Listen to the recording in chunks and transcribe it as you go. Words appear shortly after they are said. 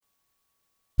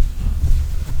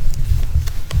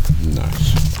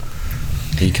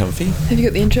Are you comfy? Have you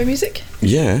got the intro music?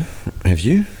 Yeah. Have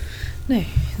you? No,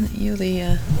 you're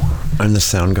the... I'm the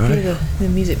sound guy. You're the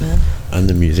music man. I'm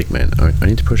the music man. I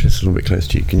need to push this a little bit close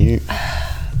to you. Can you...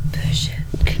 Push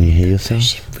it. Can you hear yourself?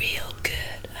 Push it real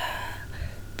good.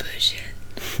 Push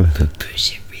it.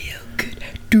 Push it real good.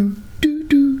 Do, do,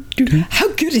 do, do. How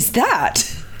good is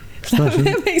that?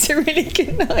 That makes a really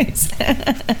good noise.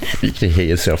 You can hear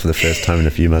yourself for the first time in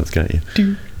a few months, can't you?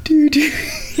 Do, do, do.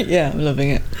 Yeah, I'm loving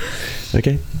it.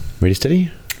 Okay. Ready,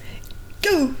 steady?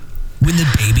 Go. When the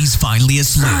baby's finally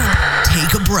asleep,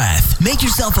 take a breath, make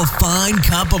yourself a fine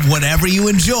cup of whatever you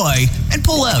enjoy, and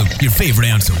pull out your favorite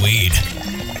ounce of weed.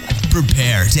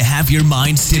 Prepare to have your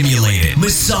mind stimulated,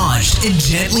 massaged, and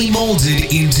gently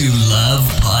molded into Love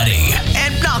Putty.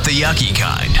 And not the yucky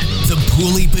kind. The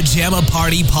Pooley Pajama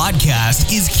Party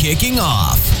podcast is kicking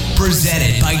off.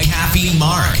 Presented by Caffeine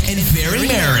Mark and Very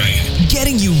Mary.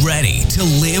 Getting you ready to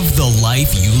live the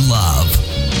life you love.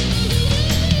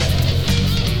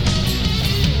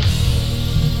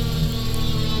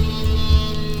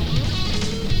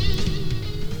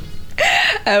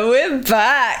 And we're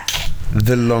back.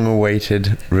 The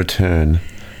long-awaited return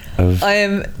of... I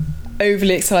am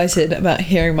overly excited about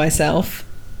hearing myself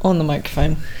on the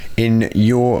microphone. In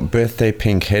your birthday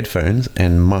pink headphones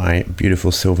and my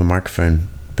beautiful silver microphone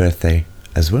birthday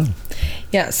as well.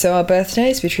 Yeah, so our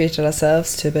birthdays, we treated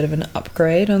ourselves to a bit of an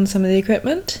upgrade on some of the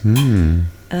equipment.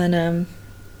 And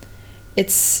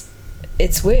it's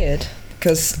weird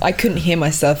because I couldn't hear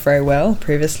myself very well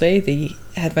previously. The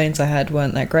headphones I had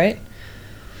weren't that great.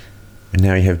 And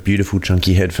now you have beautiful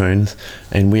chunky headphones,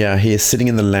 and we are here sitting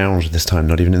in the lounge this time,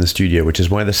 not even in the studio, which is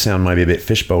why the sound might be a bit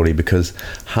fishbowly, because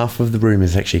half of the room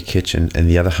is actually a kitchen and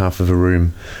the other half of the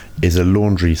room is a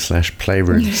laundry /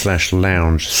 playroom /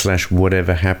 lounge /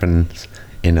 whatever happens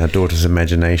in our daughter's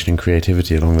imagination and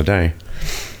creativity along the day.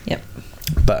 Yep.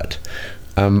 But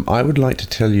I would like to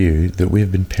tell you that we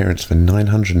have been parents for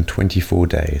 924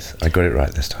 days. I got it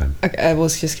right this time. Okay, I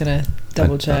was just going to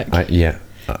double check. Yeah.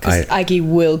 Because Aggie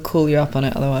will call you up on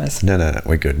it otherwise. No,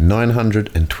 we're good.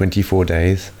 924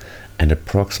 days and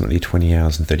approximately 20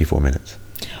 hours and 34 minutes.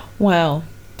 Wow,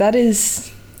 that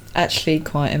is actually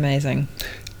quite amazing.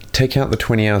 Take out the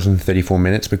 20 hours and 34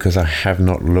 minutes because I have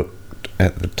not looked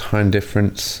at the time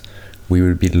difference. We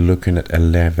would be looking at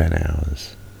 11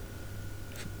 hours.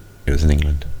 It was in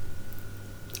England.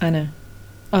 I know.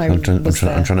 I'm trying to, because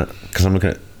I'm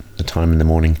looking at the time in the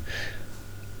morning.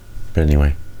 But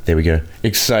anyway. There we go.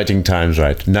 Exciting times,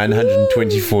 right?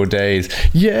 924 days.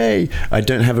 Yay! I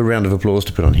don't have a round of applause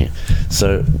to put on here.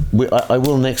 So I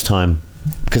will next time,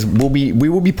 because we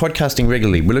will be podcasting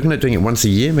regularly. We're looking at doing it once a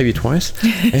year, maybe twice.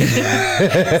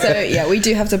 So yeah, we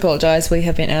do have to apologise. We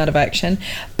have been out of action,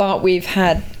 but we've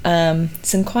had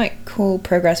some quite cool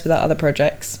progress with our other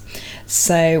projects.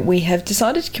 So we have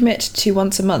decided to commit to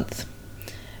once a month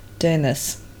doing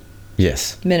this.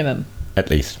 Yes. Minimum. At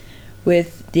least.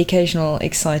 With the occasional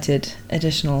excited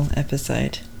additional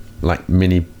episode. Like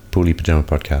mini Pooley Pajama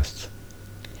podcasts.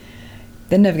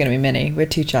 They're never going to be many. We're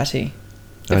too chatty.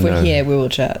 If we're here, we will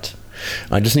chat.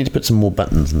 I just need to put some more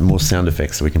buttons and more sound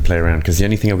effects so we can play around, because the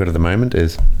only thing I've got at the moment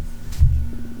is...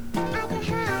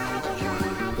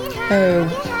 Oh,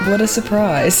 what a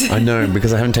surprise. I know,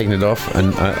 because I haven't taken it off,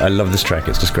 and I love this track.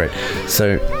 It's just great.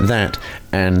 So that,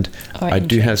 and I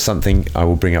do have something I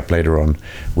will bring up later on,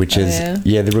 which is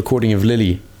the recording of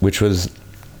Lily, which was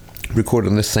recorded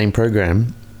on this same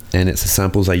program, and it's the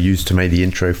samples I used to make the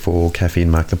intro for Caffeine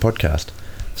Mark the podcast.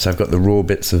 So I've got the raw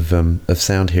bits of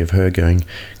sound here of her going,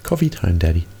 "Coffee time,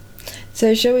 Daddy."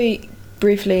 So shall we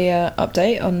briefly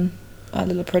update on our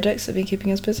little projects that have been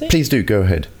keeping us busy? Please do, go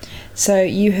ahead. So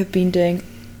you have been doing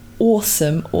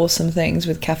awesome things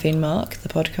with Caffeine Mark, the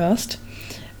podcast.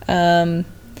 And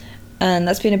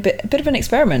that's been a bit of an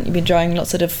experiment. You've been trying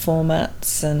lots of different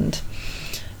formats, and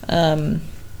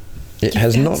it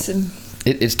has not.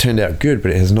 It's turned out good,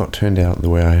 but it has not turned out the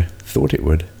way I thought it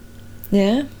would.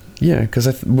 Yeah. Yeah, because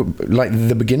like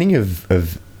the beginning of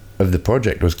the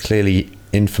project was clearly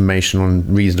informational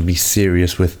and reasonably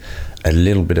serious with a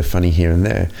little bit of funny here and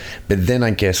there. But then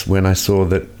I guess when I saw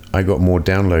that I got more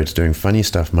downloads doing funny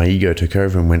stuff, my ego took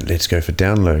over and went, let's go for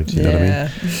downloads. You know what I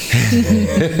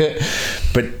mean?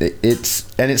 But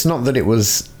it's not that it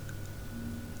was...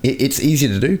 It's easy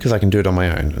to do because I can do it on my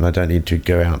own and I don't need to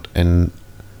go out and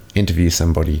interview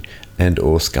somebody and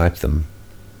or Skype them.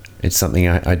 It's something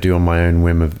I do on my own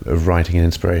whim of writing and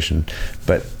inspiration.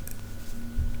 But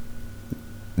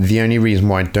the only reason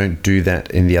why I don't do that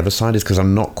in the other side is because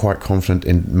I'm not quite confident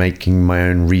in making my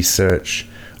own research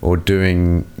or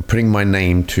putting my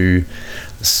name to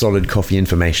solid coffee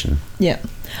information. Yeah.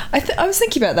 I was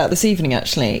thinking about that this evening,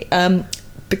 actually.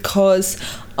 because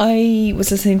I was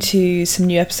listening to some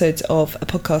new episodes of a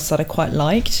podcast that I quite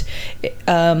liked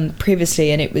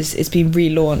previously, and it's been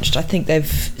relaunched. I think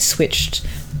they've switched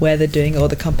where they're doing it, or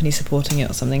the company supporting it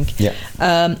or something. Yeah.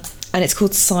 And it's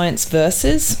called Science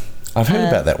Versus. I've heard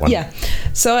about that one. Yeah.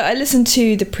 So I listened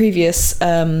to the previous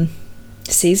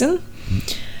season,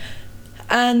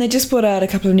 and they just brought out a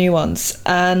couple of new ones.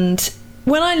 And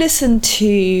when I listen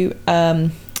to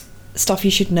Stuff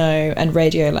You Should Know and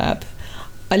Radiolab,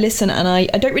 I listen and I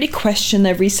don't really question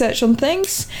their research on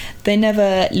things. They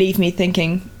never leave me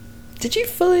thinking, did you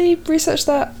fully research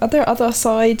that? Are there other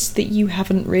sides that you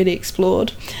haven't really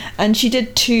explored? And she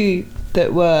did two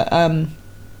that were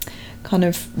kind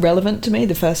of relevant to me,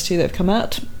 the first two that have come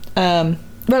out.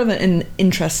 Relevant in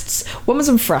interests. One was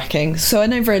on fracking, so I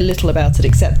know very little about it,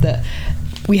 except that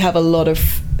we have a lot of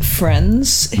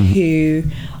friends who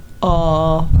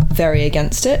are very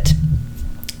against it.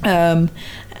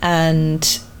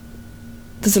 And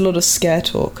there's a lot of scare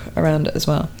talk around it as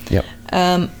well. Yep.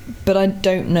 But I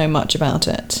don't know much about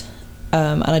it,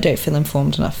 and I don't feel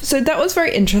informed enough. So that was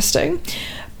very interesting,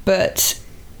 but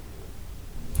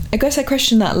I guess I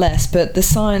question that less. But the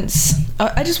science,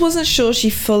 I just wasn't sure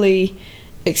she fully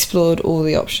explored all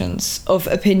the options of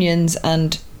opinions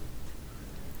and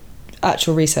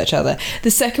actual research out there. The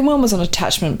second one was on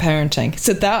attachment parenting,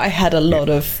 so that I had a lot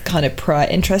of kind of prior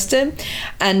interest in,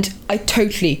 and I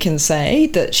totally can say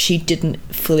that she didn't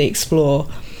fully explore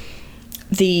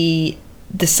the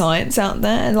science out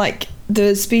there. Like,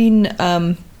 there's been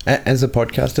as a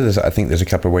podcaster, I think there's a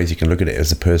couple of ways you can look at it.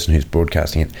 As a person who's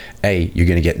broadcasting it, you're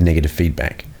going to get negative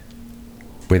feedback,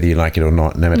 whether you like it or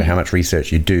not. No matter how much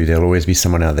research you do, there'll always be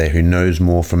someone out there who knows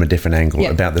more from a different angle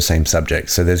about the same subject.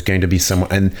 So there's going to be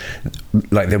someone, and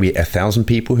like there'll be 1,000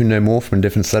 people who know more from a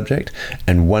different subject,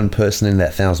 and one person in that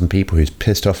 1,000 people who's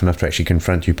pissed off enough to actually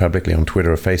confront you publicly on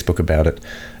Twitter or Facebook about it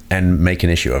and make an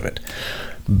issue of it.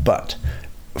 But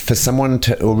for someone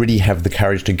to already have the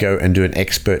courage to go and do an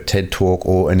expert TED talk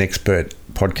or an expert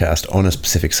podcast on a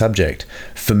specific subject,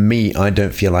 for me, I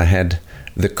don't feel I had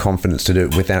the confidence to do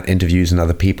it without interviews and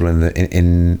other people in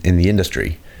the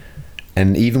industry.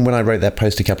 And even when I wrote that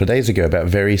post a couple of days ago about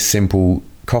very simple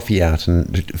coffee art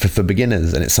and for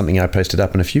beginners, and it's something I posted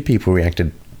up, and a few people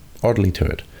reacted oddly to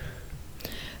it.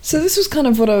 So this was kind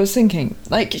of what I was thinking.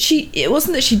 Like, it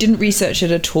wasn't that she didn't research it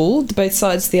at all, both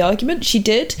sides of the argument. She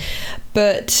did,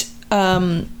 but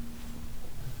I'm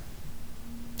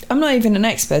not even an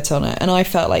expert on it, and I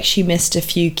felt like she missed a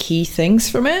few key things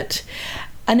from it.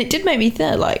 And it did make me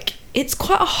think, like, it's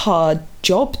quite a hard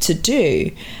job to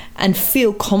do and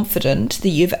feel confident that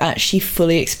you've actually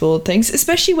fully explored things,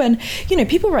 especially when, you know,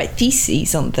 people write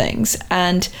theses on things,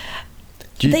 and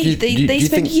they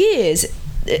spend years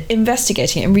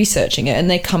investigating it and researching it, and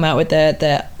they come out with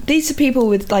their these are people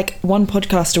with like one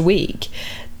podcast a week.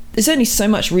 There's only so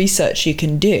much research you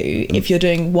can do if you're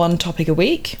doing one topic a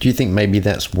week. Do you think maybe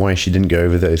that's why she didn't go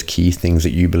over those key things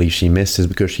that you believe she missed, is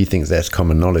because she thinks that's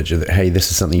common knowledge, that, hey,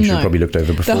 this is something you should have probably looked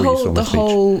over before you saw my speech? The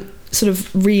whole sort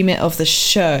of remit of the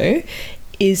show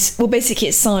is, well, basically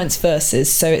it's science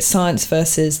versus. So it's science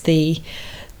versus the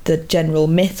general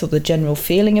myth or the general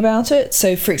feeling about it.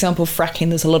 So, for example, fracking,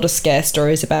 there's a lot of scare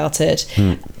stories about it,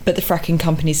 but the fracking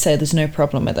companies say there's no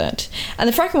problem with it. And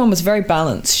the fracking one was very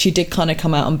balanced. She did kind of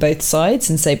come out on both sides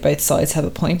and say both sides have a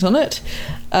point on it.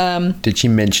 Did she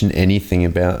mention anything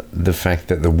about the fact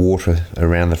that the water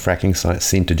around the fracking site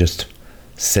seemed to just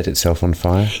set itself on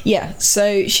fire? Yeah,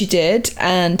 so she did.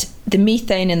 And the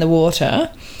methane in the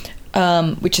water,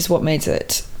 which is what makes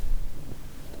it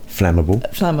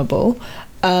flammable,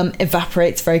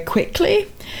 evaporates very quickly.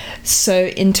 So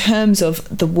in terms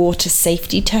of the water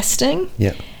safety testing,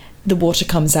 the water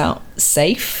comes out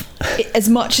safe. As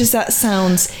much as that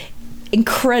sounds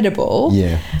incredible,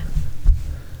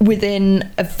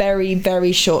 within a very,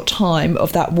 very short time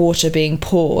of that water being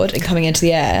poured and coming into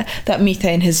the air, that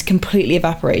methane has completely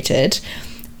evaporated.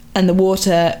 And the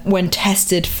water, when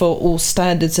tested for all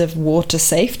standards of water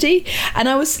safety, and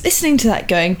I was listening to that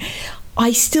going,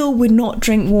 I still would not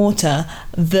drink water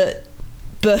that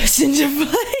burst into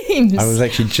flames. I was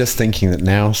actually just thinking that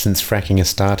now, since fracking has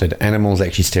started, animals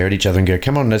actually stare at each other and go,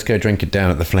 come on, let's go drink it down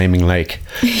at the flaming lake.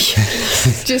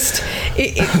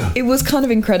 It was kind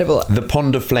of incredible. The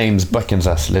pond of flames beckons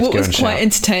us. Let's go and shout. What was quite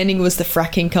entertaining was the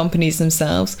fracking companies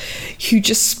themselves, who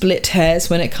just split hairs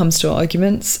when it comes to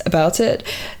arguments about it.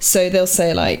 So they'll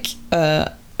say, like,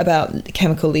 about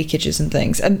chemical leakages and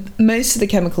things, and most of the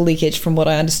chemical leakage, from what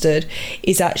I understood,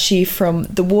 is actually from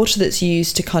the water that's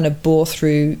used to kind of bore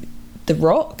through the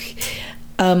rock,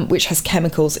 which has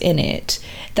chemicals in it.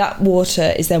 That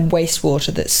water is then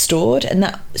wastewater that's stored, and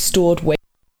that stored waste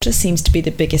seems to be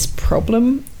the biggest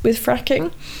problem with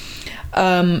fracking.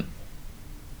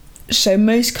 So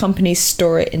most companies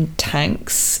store it in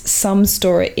tanks. Some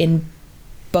store it in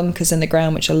bunkers in the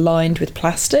ground which are lined with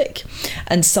plastic,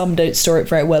 and some don't store it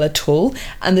very well at all.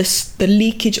 And the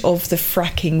leakage of the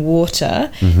fracking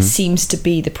water seems to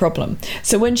be the problem.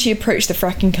 So when she approached the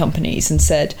fracking companies and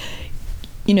said,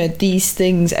 you know, these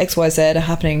things XYZ are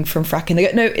happening from fracking, they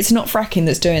go, no, it's not fracking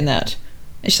that's doing that.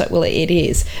 And she's like, well, it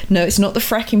is. No, it's not the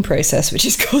fracking process which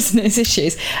is causing those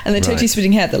issues. And they're totally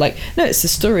splitting head. They're like, no, it's the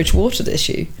storage water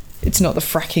issue. It's not the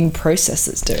fracking process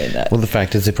that's doing that. Well, the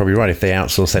fact is, they're probably right. If they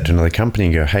outsource that to another company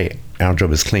and go, hey, our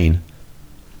job is clean,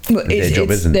 well, their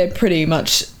job isn't. They're pretty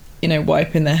much, you know,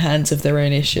 wiping their hands of their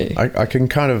own issue. I can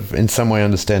kind of, in some way,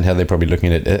 understand how they're probably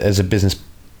looking at it. As a business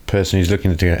person who's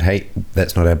looking at it, hey,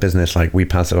 that's not our business. Like, we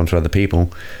pass it on to other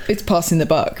people. It's passing the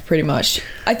buck, pretty much.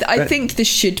 I think this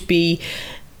should be...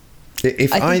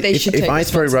 If I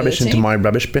throw rubbish into my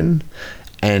rubbish bin,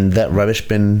 and that rubbish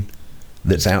bin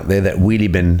that's out there, that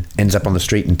wheelie bin, ends up on the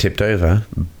street and tipped over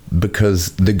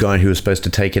because the guy who was supposed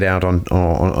to take it out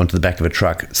onto the back of a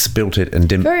truck spilt it and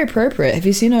didn't... Very appropriate. Have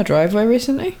you seen our driveway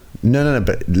recently? No,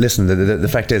 but listen, the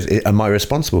fact is, am I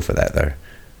responsible for that, though?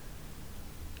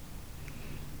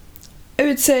 I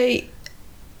would say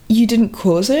you didn't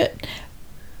cause it,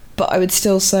 but I would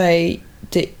still say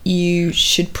that you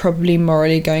should probably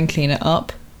morally go and clean it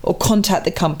up, or contact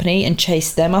the company and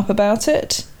chase them up about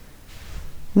it.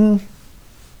 But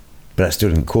I still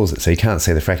didn't cause it, so you can't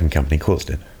say the fracking company caused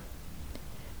it.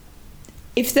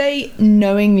 If they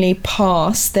knowingly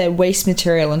pass their waste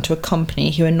material onto a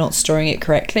company who are not storing it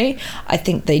correctly, I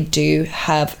think they do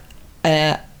have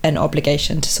an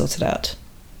obligation to sort it out.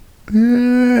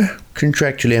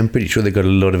 Contractually, I'm pretty sure they've got a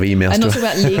lot of emails. I'm not talking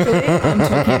about legally. I'm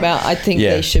talking about, I think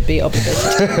they should be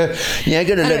obligated. Yeah, I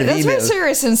got a lot of emails. That's very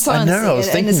serious and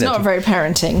sciencey, and it's not very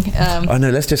parenting. Oh no,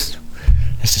 let's just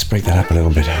break that up a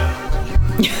little bit.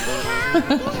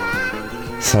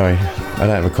 Sorry, I don't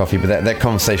have a coffee, but that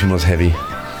conversation was heavy.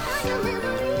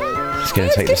 It's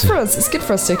good for us. It's good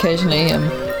for us to occasionally,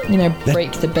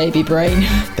 break the baby brain.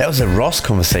 That was a Ross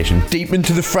conversation, deep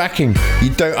into the fracking. You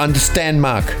don't understand,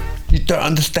 Mark. You don't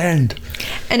understand.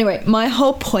 Anyway, my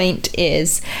whole point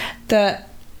is that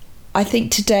I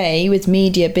think today, with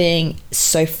media being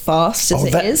so fast as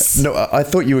it is... No, I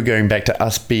thought you were going back to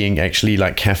us being actually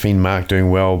like Caffeine Mark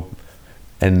doing well,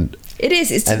 and... It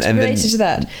is. It's related to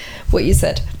that. What you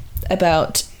said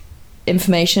about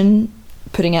information,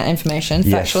 putting out information,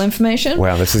 factual information.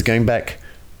 Wow, this is going back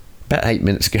about 8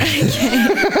 minutes ago.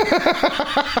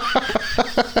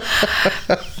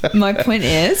 My point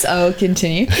is, I will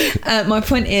continue. My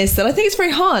point is that I think it's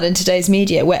very hard in today's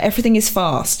media where everything is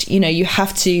fast. You know, you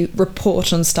have to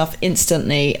report on stuff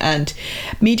instantly, and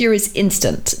media is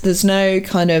instant. There's no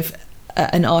kind of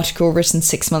an article written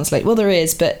 6 months later. Well, there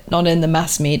is, but not in the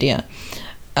mass media.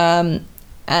 And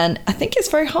I think it's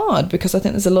very hard because I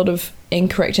think there's a lot of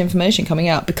incorrect information coming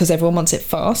out because everyone wants it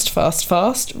fast,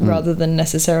 rather than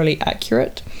necessarily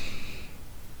accurate.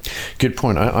 Good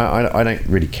point. I don't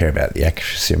really care about the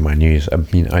accuracy of my news. I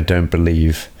mean, I don't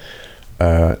believe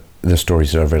the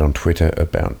stories that I've read on Twitter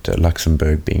about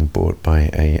Luxembourg being bought by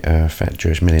a fat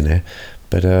Jewish millionaire,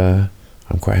 but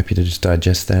I'm quite happy to just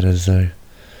digest that as a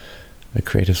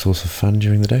creative source of fun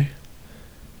during the day.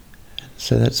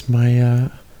 So that's my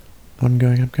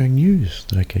ongoing news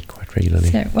that I get quite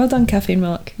regularly. So, well done, Caffeine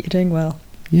Mark. You're doing well.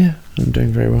 Yeah, I'm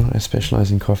doing very well. I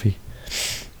specialise in coffee.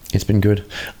 It's been good.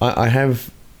 I have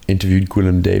interviewed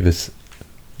Gwilym Davis,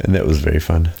 and that was very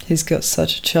fun. He's got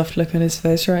such a chuffed look on his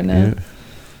face right now. Yeah.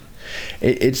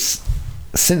 It's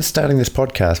since starting this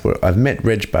podcast, where I've met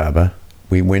Reg Barber.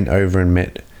 We went over and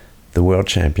met the world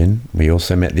champion. We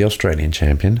also met the Australian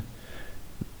champion.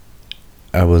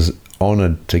 I was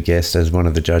honoured to guest as one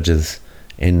of the judges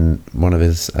in one of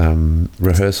his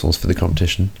rehearsals for the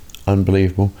competition.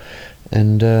 Unbelievable.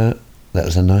 And that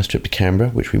was a nice trip to Canberra,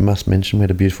 which we must mention. We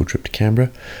had a beautiful trip to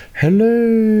Canberra.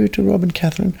 Hello to Rob and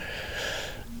Catherine.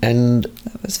 And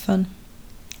that was fun.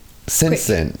 Since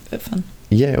then, but fun.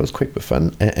 Yeah, it was quick but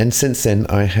fun. And since then,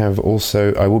 I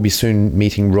will be soon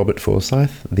meeting Robert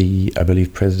Forsyth, the, I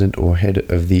believe, president or head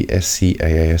of the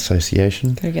SCAA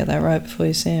Association. Gotta get that right before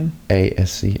you see him.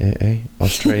 ASCAA,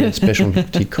 Australian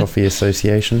Specialty Coffee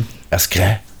Association.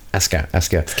 ASCA.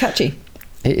 It's catchy.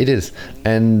 It is.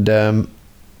 And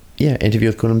interview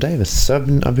with Gwilym Davis. So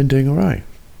I've been doing all right.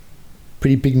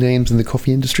 Pretty big names in the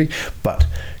coffee industry. But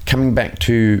coming back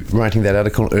to writing that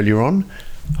article earlier on,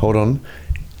 hold on.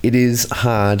 It is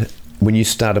hard when you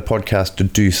start a podcast to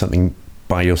do something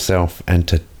by yourself and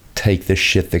to take the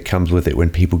shit that comes with it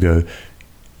when people go,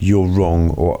 you're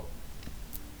wrong, or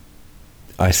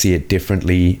I see it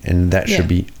differently, and that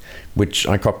should Yeah. be, which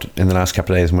I copped in the last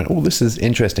couple of days and went, oh, this is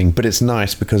interesting. But it's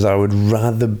nice because I would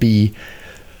rather be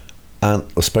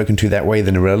or spoken to that way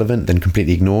than irrelevant than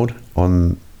completely ignored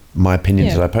on my opinions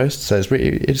Yeah. that I post. So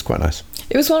it's quite nice.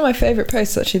 It was one of my favourite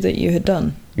posts actually that you had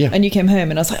done. Yeah. And you came home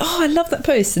and I was like, oh, I love that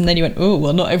post. And then you went, oh,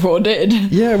 well, not everyone did.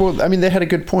 Yeah, well, I mean, they had a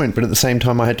good point, but at the same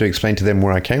time, I had to explain to them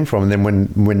where I came from. And then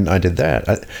when I did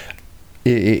that,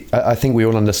 I think we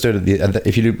all understood it.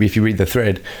 If you read the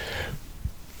thread,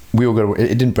 we all got.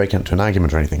 It didn't break out into an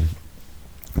argument or anything,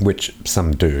 which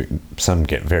some do. Some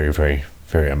get very, very,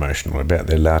 very emotional about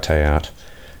their latte art.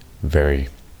 Very.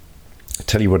 I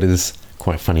tell you what is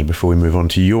quite funny before we move on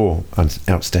to your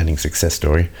outstanding success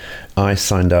story. I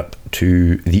signed up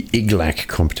to the IGLAC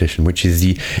competition, which is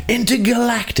the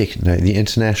the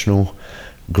International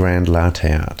Grand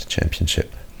Latte Art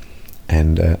Championship.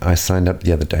 And I signed up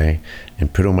the other day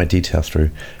and put all my details through,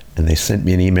 and they sent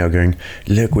me an email going,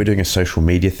 look, we're doing a social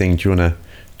media thing. Do you want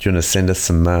to send us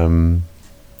some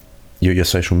your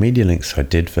social media links? So I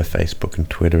did for Facebook and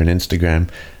Twitter and Instagram.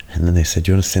 And then they said,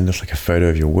 do you want to send us like a photo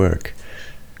of your work?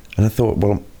 And I thought,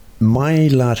 well, my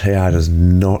latte art is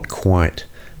not quite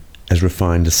as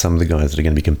refined as some of the guys that are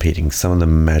going to be competing. Some of them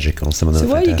are magical, some of them So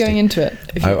are why fantastic. are you going into it?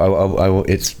 I will,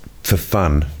 it's for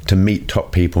fun, to meet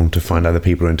top people, to find other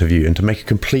people to interview, and to make a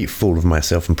complete fool of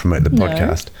myself and promote the No.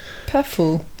 podcast.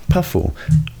 Puffle. Puffle.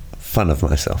 Fun of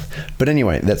myself. But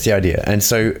anyway, that's the idea. And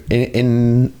so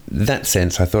in that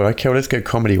sense, I thought, okay, well, let's go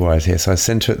comedy-wise here. So I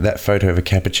sent her that photo of a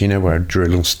cappuccino where I drew a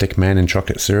little stick man and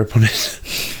chocolate syrup on it.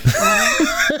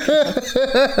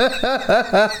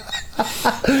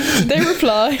 Did they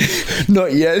reply?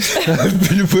 Not yet. I've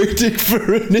been waiting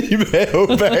for an email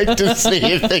back to see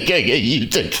if they're going, are you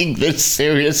taking this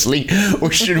seriously, or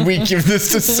should we give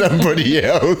this to somebody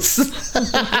else?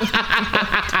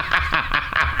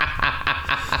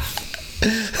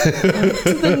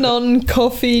 To the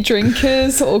non-coffee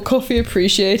drinkers or coffee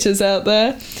appreciators out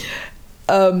there,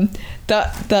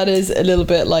 that is a little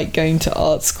bit like going to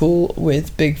art school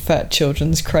with big fat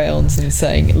children's crayons and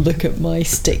saying, look at my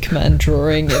stickman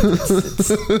drawing.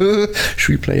 Should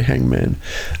we play hangman?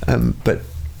 But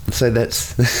so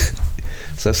that's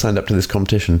so I signed up to this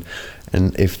competition,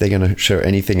 and if they're going to show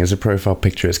anything as a profile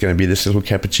picture, it's going to be this little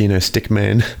cappuccino stick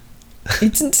man. You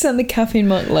didn't send the Caffeine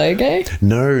Monk logo?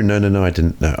 No, I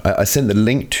didn't. No, I sent the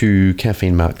link to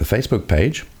Caffeine Mark, the Facebook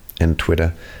page and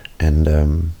Twitter,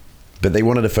 and but they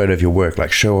wanted a photo of your work,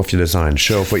 like show off your design,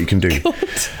 show off what you can do. God.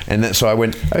 And so I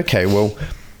went, okay, well,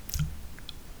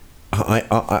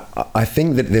 I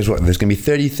think that there's going to be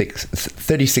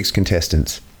 36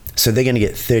 contestants. So they're going to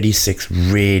get 36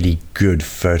 really good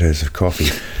photos of coffee.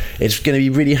 It's going to be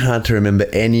really hard to remember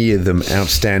any of them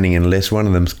outstanding unless one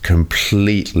of them's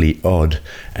completely odd.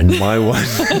 And my one...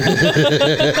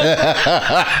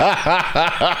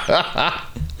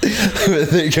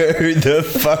 They go, who the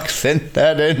fuck sent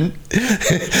that in?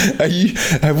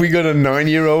 Have we got a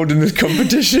 9-year-old in this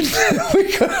competition?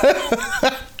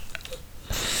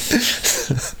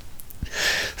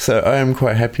 So I am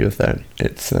quite happy with that.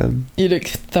 It's You look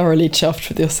thoroughly chuffed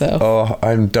with yourself. oh,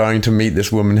 I'm dying to meet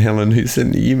this woman Helen who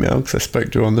sent the email, because I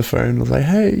spoke to her on the phone. I was like,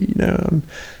 hey, I'm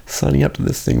signing up to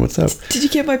this thing. What's up? Did you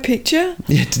get my picture?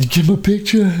 Yeah, did you get my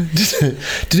picture?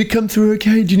 Did it come through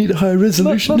okay? Do you need a higher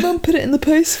resolution? My mum put it in the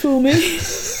post for me.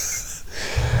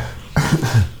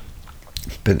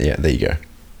 But yeah, there you go.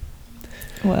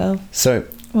 Wow. So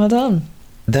Well done.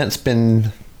 that's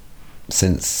been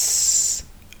since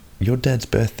your dad's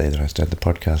birthday that I started the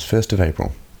podcast, 1st of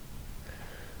April.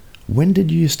 When did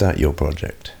you start your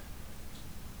project?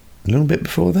 A little bit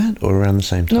before that, or around the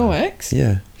same time? No X?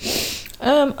 Yeah.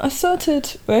 I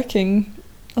started working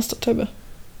last October.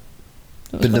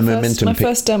 That was But the momentum My pic-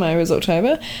 first demo was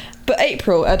October. But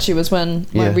April actually was when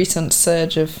my Yeah. recent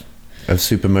surge of... Of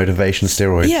super motivation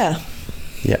steroids. Yeah.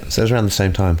 Yeah, so it was around the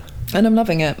same time. And I'm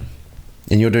loving it.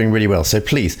 And you're doing really well. So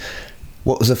please,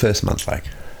 what was the first month like?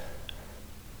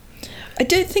 I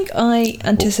don't think I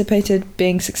anticipated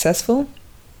being successful.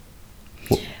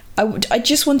 What? I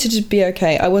just wanted to be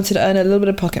okay. I wanted to earn a little bit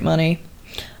of pocket money.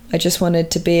 I just wanted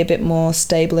to be a bit more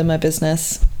stable in my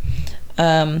business.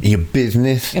 Your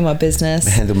business? In my business.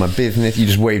 Handle my business. You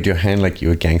just waved your hand like you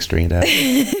were gangstering it out.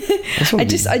 That's what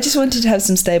I just wanted to have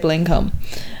some stable income.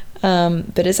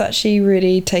 But it's actually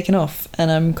really taken off,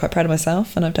 and I'm quite proud of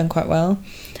myself, and I've done quite well.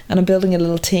 And I'm building a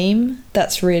little team.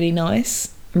 That's really nice.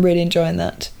 I'm really enjoying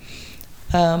that.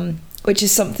 Which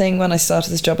is something, when I started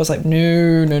this job, I was like,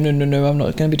 no, I'm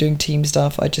not going to be doing team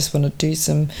stuff. I just want to do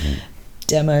some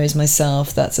demos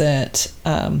myself. That's it.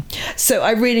 So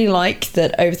I really like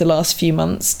that over the last few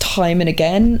months, time and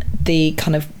again, the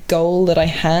kind of goal that I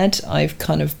had, I've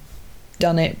kind of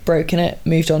done it, broken it,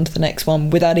 moved on to the next one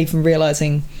without even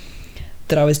realizing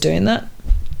that I was doing that.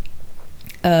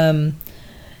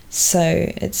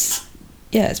 So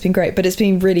it's been great, but it's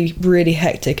been really, really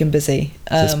hectic and busy.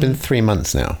 So it's been 3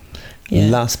 months now. Yeah.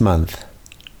 Last month,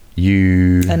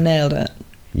 you... I nailed it.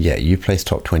 Yeah, you placed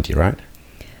top 20, right?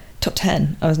 Top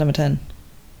 10. I was number 10.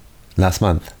 Last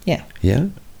month? Yeah. Yeah?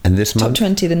 And this Top month?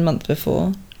 20 the month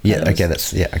before. Yeah, okay,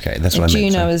 that's what I meant. In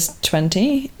June so. I was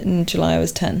 20, in July I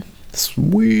was 10.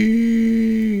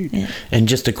 Sweet. Yeah. And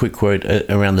just a quick quote,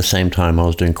 around the same time I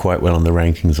was doing quite well on the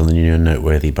rankings on the new and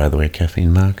noteworthy, by the way,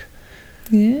 Caffeine Mark.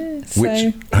 Yeah, so...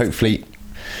 Which, hopefully,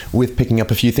 with picking up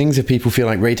a few things, if people feel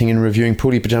like rating and reviewing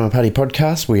Poolie Pajama Party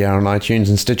podcast, we are on iTunes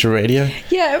and Stitcher Radio.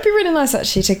 Yeah, it would be really nice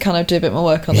actually to kind of do a bit more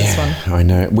work on this one. I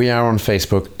know. We are on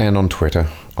Facebook and on Twitter.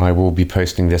 I will be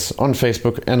posting this on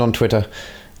Facebook and on Twitter,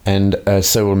 and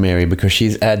so will Mary, because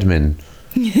she's admin.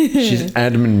 She's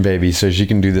admin, baby, so she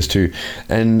can do this too.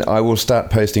 And I will start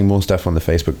posting more stuff on the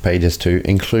Facebook pages too,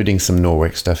 including some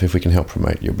Norwex stuff if we can help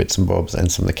promote your bits and bobs,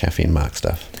 and some of the Caffeine Mark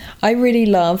stuff. I really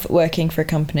love working for a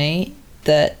company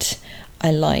that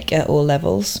I like at all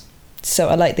levels. So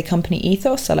I like the company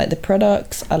ethos, I like the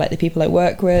products, I like the people I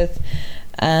work with,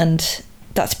 and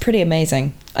that's pretty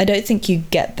amazing. I don't think you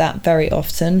get that very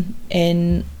often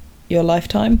in your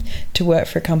lifetime, to work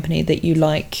for a company that you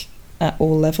like at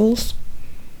all levels.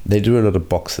 They do a lot of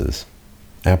boxes.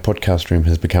 Our podcast room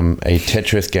has become a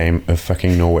Tetris game of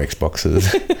fucking Norwex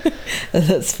boxes.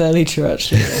 That's fairly true,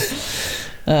 actually.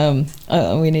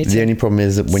 We need to. The only problem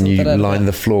is that when you line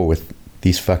the floor with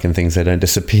these fucking things, they don't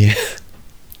disappear.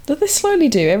 But they slowly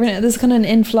do. There's kind of an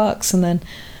influx and then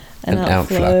an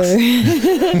outflow.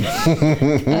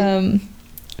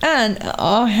 And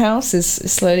our house is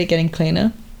slowly getting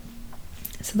cleaner,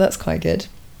 so that's quite good.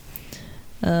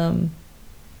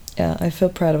 Yeah, I feel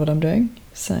proud of what I'm doing,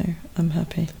 so I'm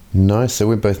happy. Nice. So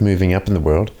we're both moving up in the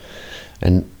world,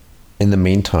 and in the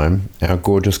meantime, our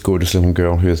gorgeous, gorgeous little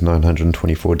girl, who is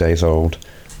 924 days old,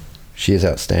 she is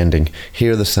outstanding.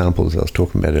 Here are the samples I was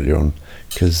talking about earlier on,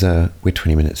 because we're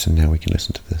 20 minutes and now we can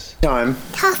listen to this. Time.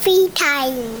 Coffee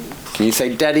time. Can you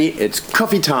say, Daddy, it's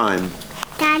coffee time?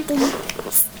 Daddy,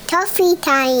 coffee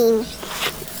time.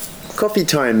 Coffee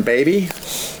time, baby.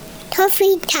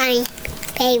 Coffee time,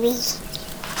 baby.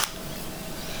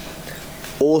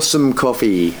 Awesome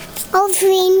coffee.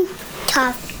 Oven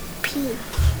coffee.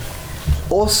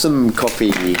 Awesome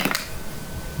coffee.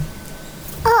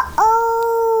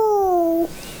 Uh-oh.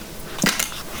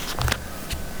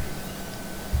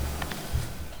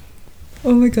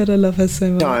 Oh my god, I love her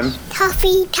so much. Time.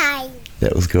 Coffee time.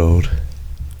 That was gold.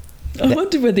 I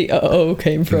wondered where the uh-oh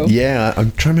came from. Yeah,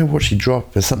 I'm trying to remember what she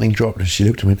dropped, but something dropped and she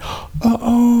looked and went,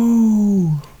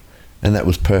 uh-oh. And that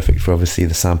was perfect for obviously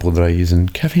the sample that I use in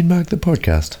Caffeine Mark the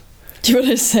podcast. Do you want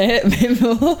to say it a bit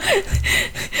more?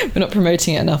 We're not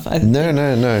promoting it enough.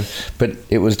 No. But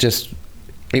it was just,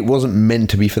 it wasn't meant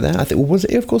to be for that. I think, was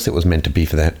it? Of course it was meant to be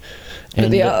for that. But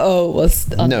And the uh-oh was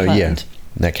unplanned. no, yeah,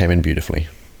 that came in beautifully.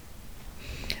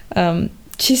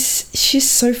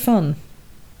 She's so fun.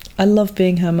 I love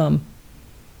being her mum.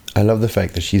 I love the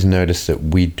fact that she's noticed that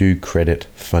we do credit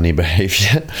funny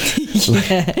behaviour.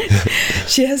 Yeah.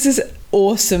 She has this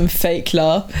awesome fake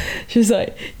laugh. She's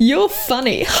like, "You're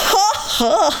funny." Ha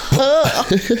ha ha.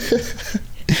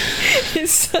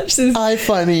 It's such this. I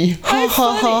funny. I'm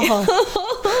funny.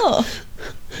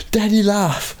 Daddy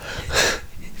laugh.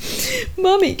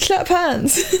 Mummy, clap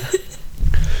hands.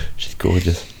 She's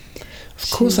gorgeous.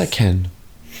 Of course I can.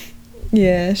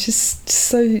 Yeah, she's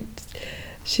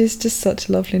just such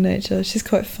a lovely nature. She's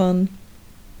quite fun.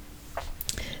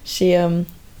 She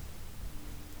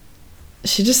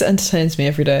just entertains me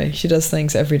every day. She does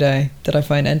things every day that I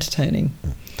find entertaining.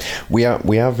 We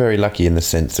are very lucky in the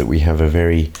sense that we have a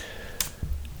very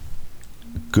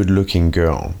good-looking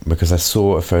girl, because I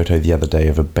saw a photo the other day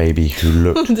of a baby who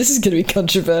looked This is going to be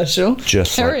controversial.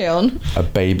 just Carry on. a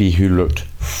baby who looked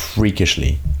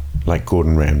freakishly like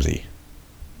Gordon Ramsay.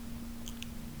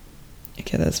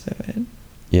 Okay, that's a bit weird.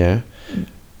 Yeah.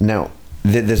 Now,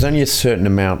 there's only a certain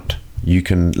amount you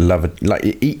can love it. Like,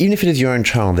 even if it is your own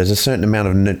child, there's a certain amount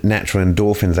of natural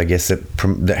endorphins, I guess,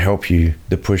 that help you,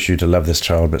 that push you to love this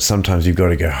child. But sometimes you've got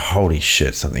to go, holy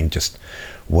shit, something just,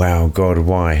 wow, God,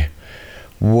 why?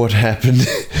 What happened?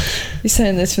 You're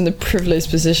saying this from the privileged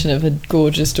position of a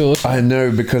gorgeous daughter. I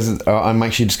know, because I'm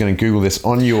actually just going to Google this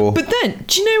on your... But then,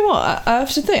 do you know what? I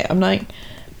have to think. I'm like,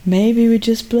 maybe we're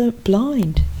just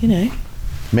blind, you know?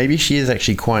 Maybe she is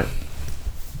actually quite...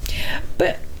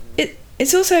 But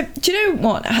it's also... Do you know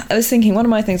what? I was thinking, one of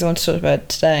my things I want to talk about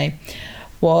today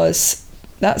was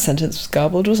That sentence was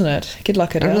garbled, wasn't it? Good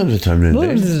luck, Adele. Another time,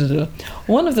 no.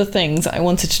 One of the things I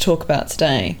wanted to talk about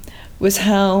today was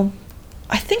how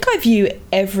I think I view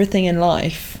everything in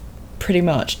life pretty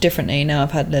much differently now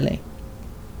I've had Lily.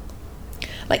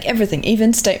 Like everything,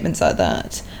 even statements like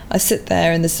that. I sit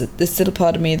there and there's this little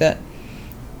part of me that...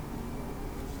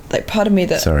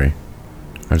 Sorry.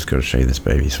 I just got to show you this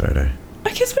baby's photo.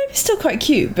 I guess maybe still quite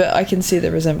cute, but I can see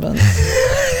the resemblance.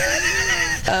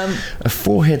 A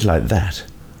forehead like that.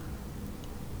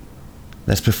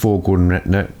 That's before Gordon...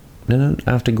 No.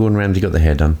 After Gordon Ramsay got the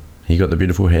hair done. He got the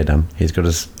beautiful hair done. He's got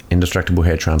his indestructible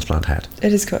hair transplant hat.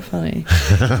 It is quite funny.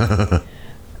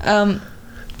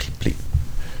 Bleep.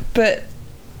 But...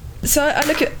 So I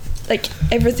look at, like,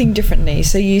 everything differently.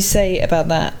 So you say about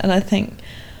that, and I think,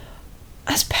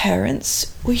 as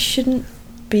parents, we shouldn't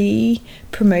be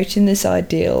promoting this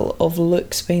ideal of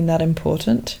looks being that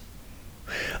important.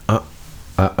 I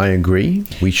agree.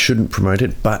 We shouldn't promote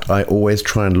it, but I always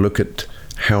try and look at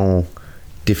how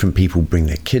different people bring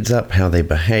their kids up, how they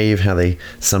behave, how they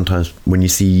sometimes, when you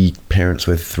see parents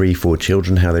with 3-4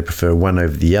 children, how they prefer one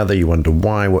over the other, you wonder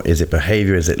why. What is it?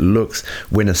 Behavior? Is it looks?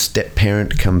 When a step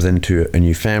parent comes into a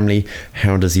new family,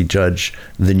 how does he judge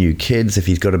the new kids? If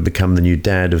he's got to become the new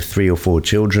dad of 3 or 4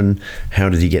 children, how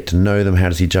does he get to know them? How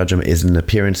does he judge them? Is it an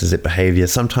appearance? Is it behavior?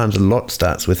 Sometimes a lot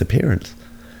starts with appearance.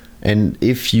 And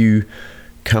if you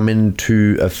come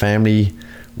into a family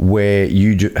where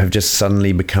you have just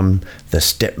suddenly become the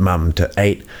stepmom to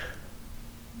 8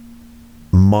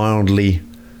 mildly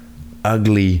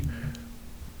ugly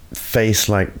face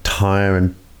like tire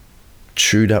and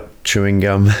chewed up chewing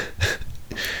gum.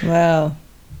 Wow.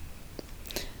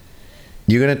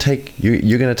 You're gonna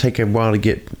take a while to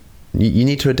get. You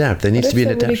need to adapt. There needs to be an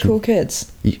adaptation. Really cool kids.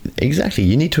 Exactly.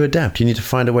 You need to adapt. You need to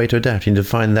find a way to adapt. You need to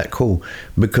find that cool,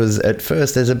 because at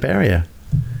first there's a barrier.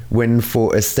 When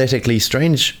for aesthetically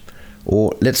strange,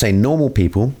 or let's say normal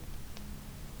people,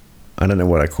 I don't know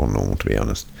what I call normal, to be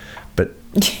honest, but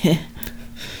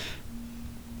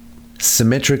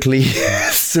symmetrically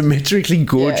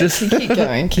gorgeous.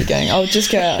 Yeah, keep going. I'm just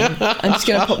going to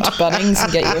pop to Bunnings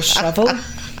and get you a shovel.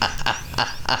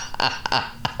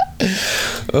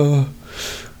 Oh,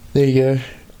 there you go.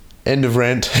 End of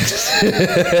rant.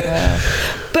 Wow.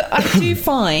 But I do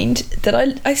find that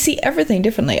I see everything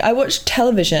differently. I watch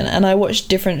television and I watch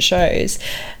different shows.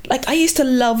 Like, I used to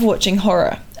love watching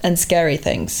horror and scary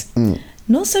things.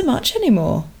 Not so much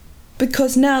anymore.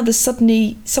 Because now there's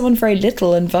suddenly someone very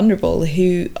little and vulnerable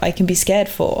who I can be scared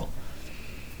for.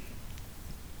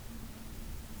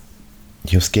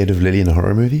 You're scared of Lily in a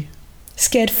horror movie?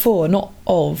 Scared for, not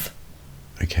of.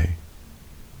 Okay.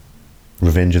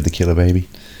 Revenge of the Killer Baby.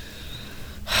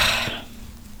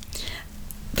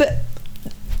 But,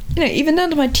 even down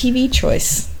to my TV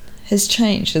choice has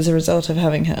changed as a result of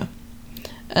having her.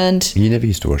 And you never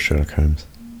used to watch Sherlock Holmes.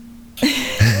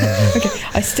 Okay,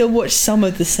 I still watch some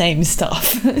of the same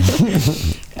stuff.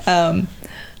 But,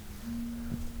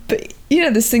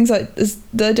 there's things like this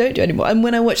that I don't do anymore. And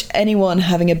when I watch anyone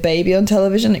having a baby on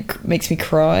television, it makes me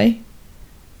cry.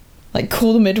 Like,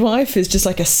 Call the Midwife is just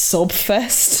like a sob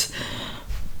fest.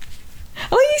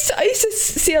 I used to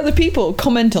see other people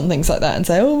comment on things like that and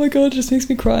say, oh my god, it just makes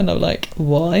me cry. And I'm like,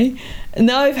 why? And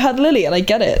now I've had Lily and I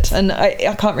get it. And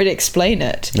I can't really explain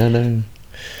it. No.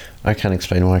 I can't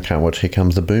explain why I can't watch Here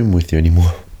Comes the Boom with you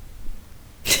anymore.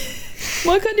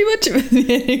 Why can't you watch it with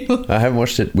me anymore? I haven't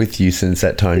watched it with you since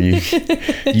that time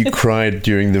you cried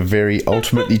during the very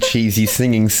ultimately cheesy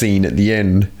singing scene at the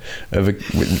end of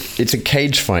it's a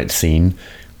cage fight scene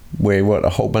where a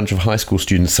whole bunch of high school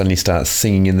students suddenly start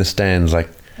singing in the stands, like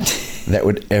that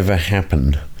would ever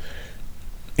happen,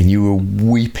 and you were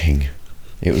weeping.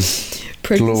 It was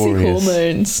pregnancy glorious.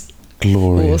 Hormones.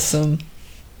 Glorious. Awesome.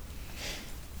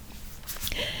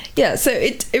 Yeah, so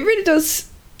it really does.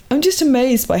 I'm just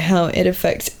amazed by how it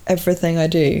affects everything I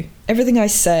do. Everything I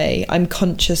say, I'm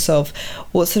conscious of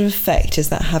what sort of effect is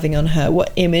that having on her?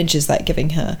 What image is that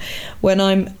giving her?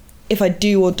 If I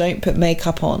do or don't put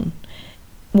makeup on,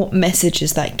 what message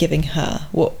is that giving her?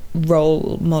 What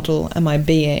role model am I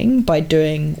being by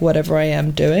doing whatever I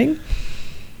am doing?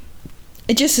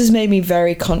 It just has made me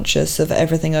very conscious of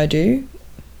everything I do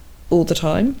all the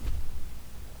time.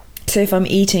 So if I'm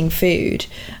eating food,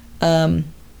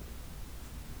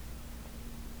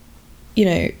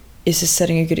 is this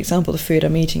setting a good example? The food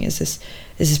I'm eating, is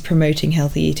this promoting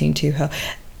healthy eating to her?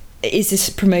 Is this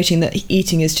promoting that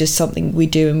eating is just something we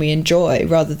do and we enjoy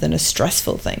rather than a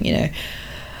stressful thing?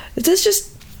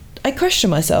 I question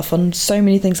myself on so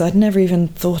many things I'd never even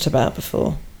thought about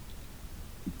before.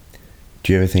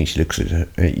 Do you ever think she looks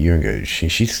at you and goes,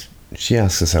 she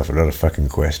asks herself a lot of fucking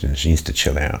questions, she needs to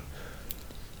chill out?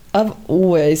 I've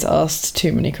always asked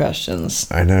too many questions.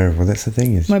 I know. Well, that's the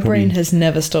thing. Is My brain has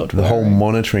never stopped the whole worrying.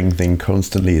 monitoring thing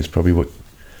constantly is probably what.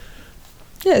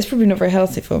 Yeah, it's probably not very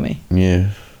healthy for me.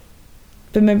 Yeah.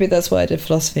 But maybe that's why I did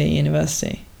philosophy at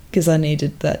university, because I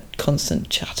needed that constant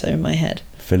chatter in my head.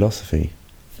 Philosophy.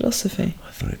 Philosophy.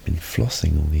 I thought I'd been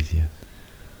flossing all these years.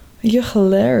 You're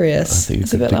hilarious. I think you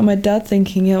It's a could bit do- like my dad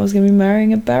thinking I was going to be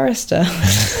marrying a barrister.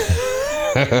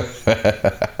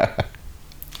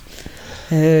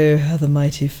 Oh, how the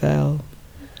mighty fell.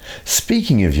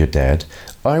 Speaking of your dad,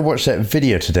 I watched that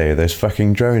video today of those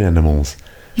fucking drone animals.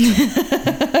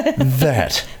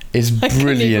 That is I couldn't even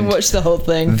brilliant. watch the whole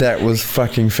thing. That was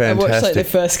fucking I fantastic. watched like the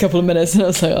first couple of minutes and I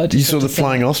was like, I just You saw have the to say-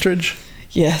 flying ostrich?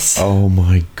 Yes. Oh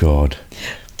my god.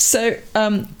 So,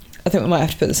 I think we might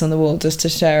have to put this on the wall just to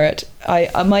share it.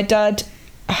 My dad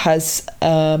has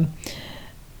an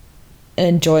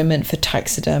enjoyment for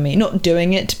taxidermy, not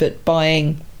doing it, but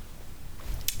buying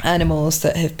animals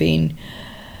that have been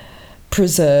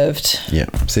preserved. Yeah.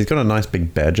 So he's got a nice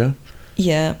big badger.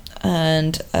 Yeah,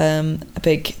 and a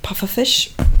big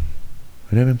pufferfish.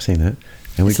 I never seen that.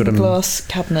 And we It's got in a him. glass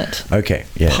cabinet. Okay,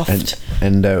 yeah. Puffed.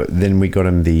 And then we got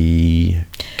him the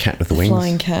cat with the wings.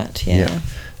 Flying cat, yeah.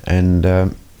 And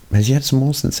has he had some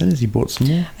more since then? Has he bought some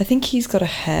more? I think he's got a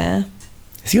hare.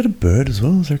 Has he got a bird as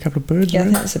well? Is there a couple of birds? Yeah, I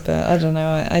around? think it's a bird. I don't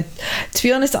know. I to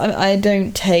be honest, I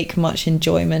don't take much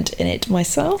enjoyment in it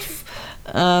myself.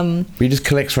 But he just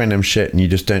collects random shit, and you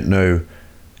just don't know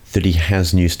that he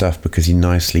has new stuff because he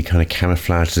nicely kind of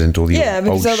camouflages into all the Yeah, old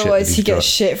because shit that otherwise he's he gets got.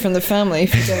 shit from the family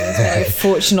if you don't pay a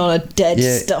fortune on a dead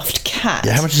Yeah. stuffed cat.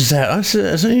 Yeah, how much is that? I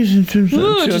said,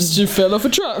 Oh, just fell off a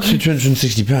truck.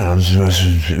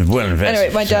 £260. Well invested.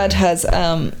 Anyway, my dad has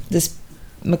this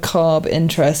macabre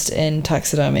interest in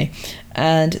taxidermy,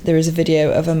 and there is a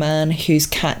video of a man whose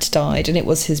cat died, and it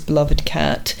was his beloved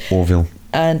cat, Orville.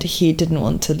 and he didn't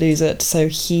want to lose it, so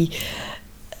he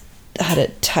had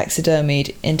it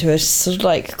taxidermied into a sort of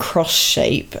like cross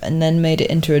shape and then made it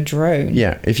into a drone.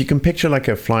 Yeah, if you can picture like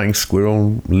a flying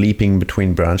squirrel leaping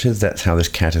between branches, that's how this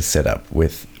cat is set up,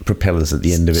 with propellers at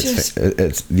the end of its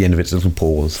the end of its little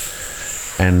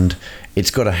paws, and it's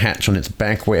got a hatch on its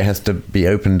back where it has to be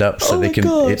opened up so Oh they my can.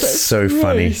 God, it's that's so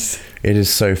funny. gross. It is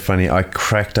so funny. I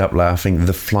cracked up laughing.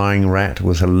 The flying rat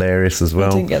was hilarious as I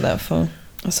well. didn't get that far.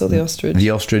 I saw the ostrich. The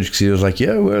ostrich, because he was like,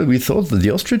 yeah, well, we thought that the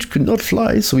ostrich could not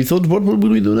fly, so we thought, what will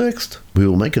we do next? We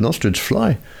will make an ostrich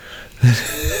fly.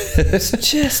 It's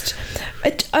just,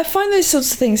 I find those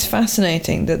sorts of things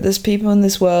fascinating, that there's people in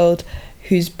this world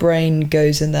whose brain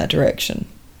goes in that direction.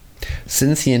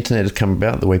 Since the internet has come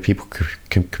about, the way people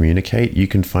can communicate, you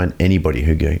can find anybody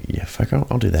who go, yeah, fuck,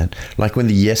 I'll do that. Like when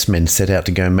the Yes Men set out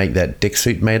to go and make that dick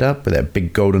suit made up, with that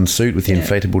big golden suit with the Yeah.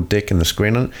 inflatable dick and the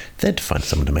screen on it, they had to find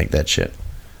someone to make that shit.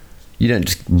 You don't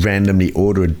just randomly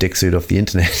order a dick suit off the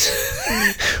internet.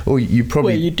 Or you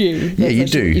probably... Well, you do. Yeah, That's you actually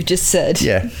do. what you've just said.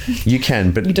 Yeah, you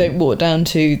can, but... You don't walk down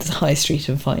to the high street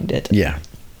and find it. Yeah.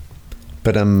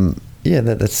 But, yeah,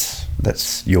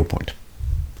 that's your point.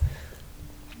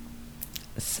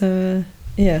 So,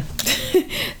 yeah.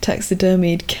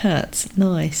 Taxidermied cats.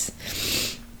 Nice.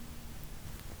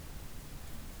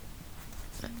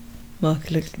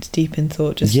 Mark looked deep in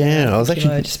thought just Yeah, now. I was Thinking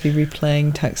actually- I'd just be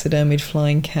replaying taxidermied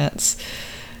flying cats.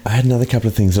 I had another couple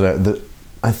of things that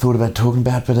I thought about talking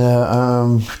about, but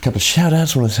a couple of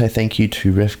shout-outs. I want to say thank you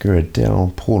to Refka,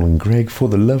 Adele, Paul and Greg for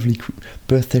the lovely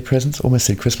birthday presents. Almost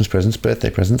said Christmas presents,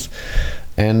 birthday presents.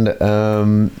 And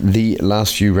the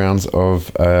last few rounds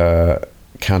of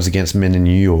Cards Against Men in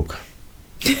New York.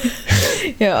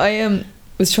 Yeah, I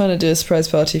was trying to do a surprise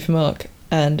party for Mark,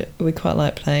 and we quite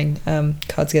like playing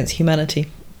Cards Against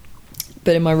Humanity.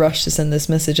 But in my rush to send this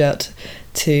message out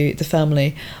to the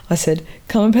family, I said,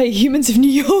 come and play Humans of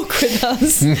New York with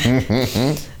us.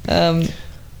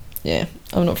 Yeah,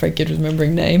 I'm not very good with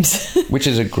remembering names. Which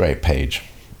is a great page.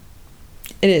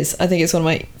 It is. I think it's one of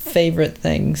my favourite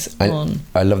things on.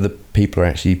 I love that people are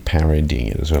actually parodying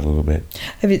it as well a little bit.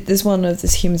 There's one of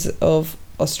this Humans of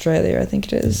Australia, I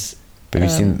think it is. But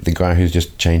have you seen the guy who's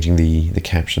just changing the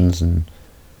captions and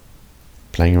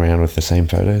playing around with the same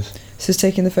photos? So he's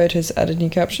taking the photos, added new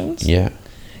captions? Yeah.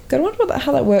 God, I wonder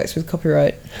how that works with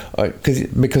copyright.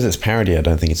 Because it's parody, I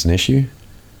don't think it's an issue.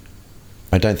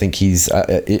 I don't think he's...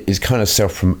 it's kind of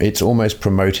it's almost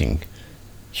promoting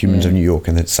Humans of New York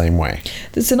in that same way.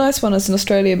 There's a nice one. It's an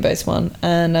Australian-based one,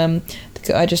 and the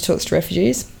guy just talks to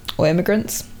refugees or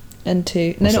immigrants, and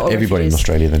to no, not all everybody in refugees.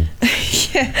 Australia then.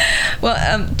 Yeah,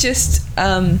 well,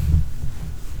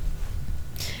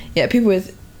 people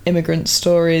with immigrant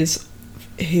stories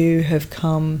who have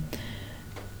come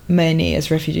mainly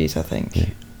as refugees, I think. Yeah.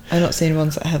 I've not seen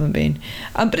ones that haven't been.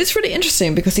 But it's really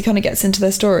interesting because he kind of gets into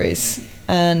their stories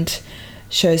and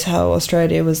shows how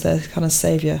Australia was their kind of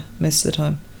saviour most of the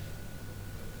time.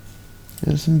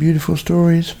 There's some beautiful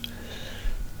stories.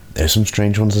 There's some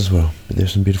strange ones as well, but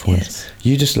there's some beautiful Yes. ones.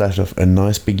 You just let off a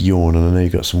nice big yawn, and I know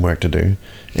you've got some work to do.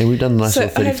 And we've done a nice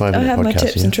little 35-minute podcast. I have my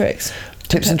tips here. and tricks.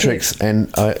 Tips and tricks,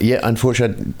 and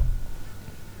unfortunately,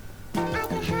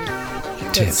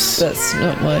 tips, That's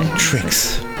not my...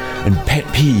 tricks, and pet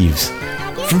peeves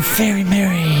from Fairy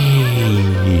Mary.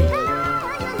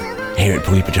 Here at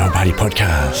Bully Pajama Party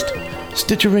Podcast,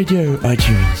 Stitcher Radio,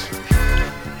 iTunes.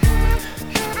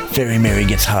 Fairy Mary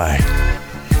gets high.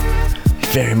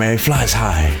 Fairy Mary flies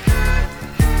high.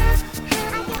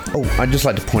 Oh, I'd just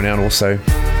like to point out also,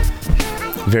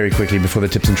 very quickly before the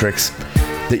tips and tricks,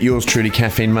 that yours truly,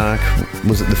 Caffeine Mark,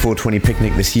 was at the 420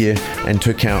 picnic this year and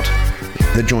took out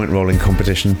the joint rolling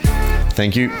competition.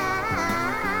 Thank you.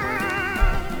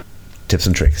 Tips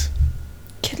and tricks.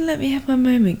 Couldn't let me have my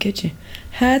moment, could you?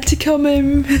 Had to come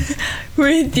in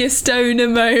with your stoner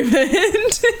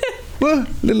moment. Well,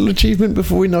 little achievement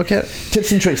before we knock out.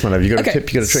 Tips and tricks, my love. You got a Okay,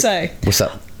 tip, you got a trick. so- What's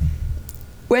up?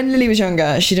 When Lily was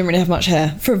younger, she didn't really have much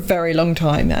hair for a very long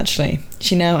time, actually.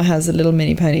 She now has a little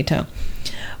mini ponytail.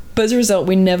 But as a result,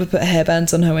 we never put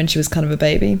hairbands on her when she was kind of a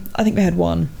baby. I think we had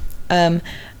one. And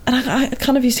I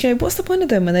kind of used to go, what's the point of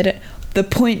them when they don't... The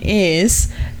point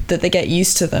is that they get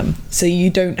used to them. So you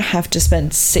don't have to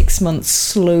spend 6 months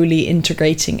slowly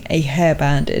integrating a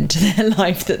hairband into their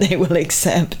life that they will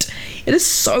accept. It is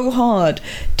so hard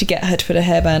to get her to put a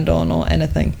hairband on or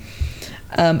anything.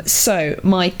 So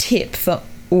my tip for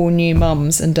all new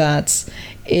mums and dads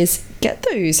is get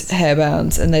those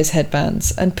hairbands and those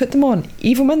headbands and put them on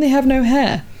even when they have no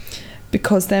hair,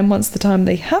 because then once the time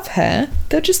they have hair,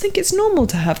 they'll just think it's normal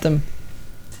to have them.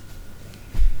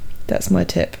 That's my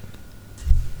tip.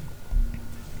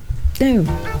 No.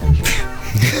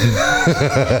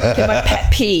 Okay, my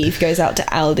pet peeve goes out to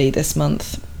Aldi this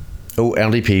month. Oh,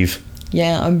 Aldi peeve.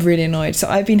 Yeah, I'm really annoyed. So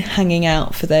I've been hanging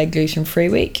out for their gluten-free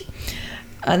week.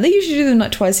 And they usually do them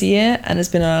like twice a year, and it's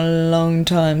been a long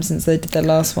time since they did their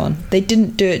last one. They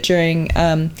didn't do it during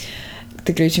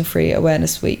the gluten-free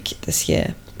awareness week this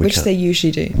year, which they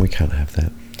usually do. We can't have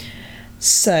that.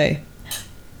 So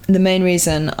the main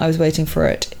reason I was waiting for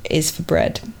it is for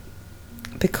bread,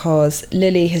 because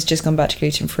Lily has just gone back to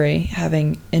gluten-free,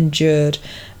 having endured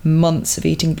months of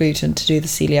eating gluten to do the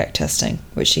celiac testing,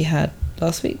 which she had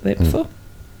last week, the week before.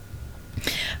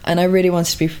 And I really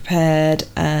wanted to be prepared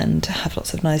and have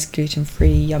lots of nice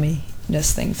gluten-free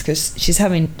yumminess things, because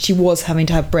she was having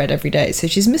to have bread every day, so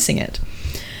she's missing it.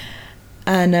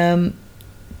 And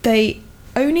they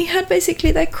only had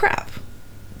basically their crap,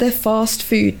 their fast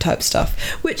food type stuff,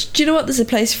 which, do you know what, there's a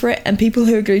place for it, and people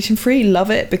who are gluten-free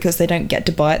love it because they don't get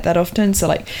to buy it that often. So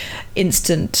like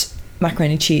instant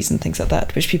macaroni cheese and things like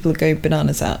that, which people go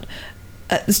bananas at.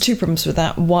 There's two problems with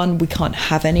that. One, we can't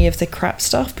have any of the crap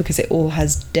stuff because it all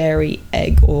has dairy,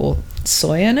 egg or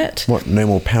soy in it. What, no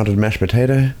more powdered mashed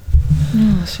potato?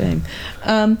 Oh, shame.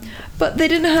 But they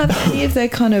didn't have any of their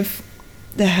kind of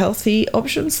the healthy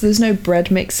options. There's no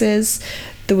bread mixes.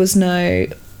 There was no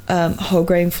whole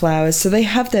grain flours. So they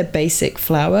have their basic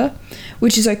flour,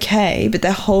 which is okay, but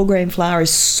their whole grain flour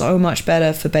is so much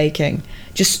better for baking.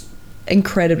 Just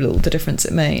incredible the difference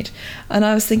it made. And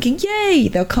I was thinking, yay,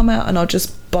 they'll come out and I'll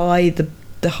just buy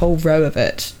the whole row of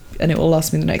it and it will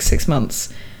last me the next 6 months.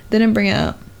 They didn't bring it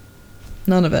out.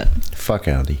 None of it. Fuck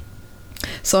Aldi.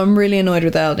 So I'm really annoyed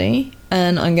with Aldi,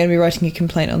 and I'm going to be writing a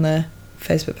complaint on their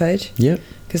Facebook page. Yep.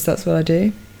 Because that's what I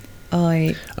do.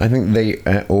 I think they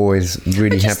are always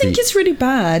really just happy. think it's really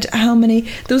bad how many...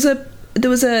 There was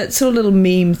a sort of little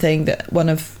meme thing that one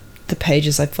of the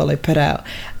pages I follow put out,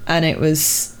 and it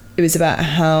was about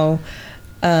how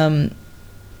it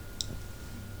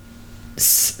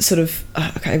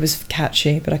was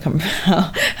catchy, but I can't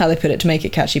remember how they put it to make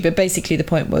it catchy. But basically the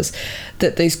point was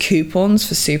that those coupons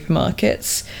for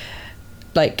supermarkets,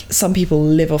 like, some people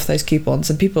live off those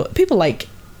coupons, and people like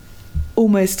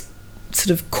almost sort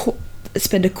of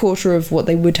spend a quarter of what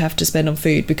they would have to spend on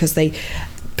food because they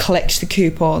collect the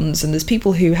coupons. And there's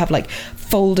people who have like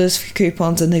folders for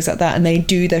coupons and things like that, and they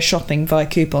do their shopping via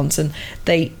coupons, and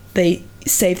they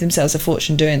save themselves a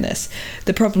fortune doing this.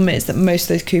 The problem is that most of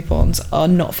those coupons are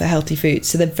not for healthy foods,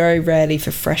 so they're very rarely for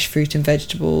fresh fruit and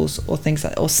vegetables or things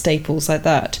like, or staples like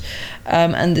that.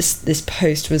 And this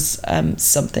post was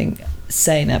something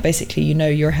saying that basically,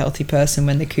 you're a healthy person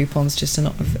when the coupons just are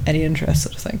not of any interest,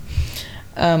 sort of thing.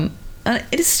 And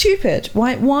it is stupid.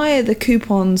 Why are the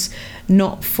coupons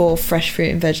not for fresh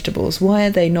fruit and vegetables? Why are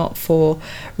they not for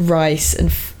rice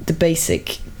and the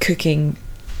basic cooking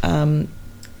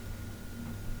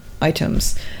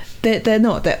items. They're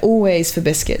not. They're always for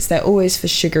biscuits. They're always for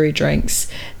sugary drinks.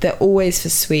 They're always for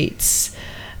sweets,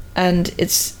 and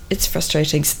it's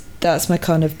frustrating. That's my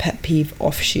kind of pet peeve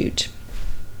offshoot.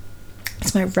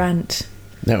 It's my rant.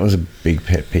 That was a big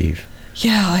pet peeve.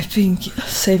 Yeah, I've been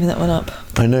saving that one up.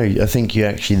 I know. I think you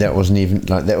actually, that wasn't even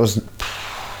like, that was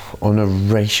on a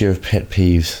ratio of pet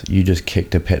peeves. You just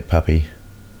kicked a pet puppy.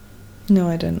 No,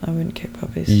 I don't. I wouldn't kick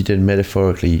puppies. You did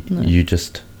metaphorically. No.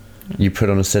 You put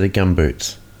on a set of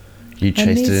gumboots. You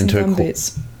chased it into a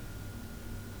gumboots.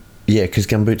 Yeah, because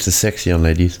gumboots are sexy on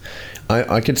ladies.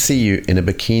 I could see you in a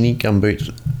bikini,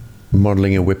 gumboots,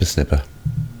 modelling a whippersnapper.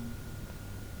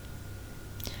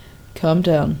 Calm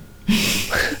down.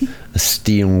 A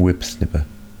steel whippersnapper.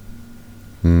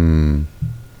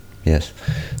 Yes.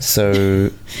 So...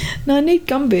 No, I need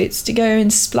gumboots to go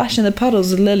and splash in the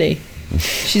puddles with Lily.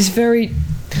 She's very,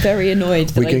 very annoyed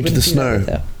that We're going to the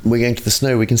snow. We're going to the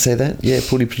snow. We can say that? Yeah,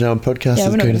 Paulie Pajama Podcast Yeah,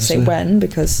 is we're not going going to to say snow. when,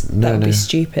 because that would be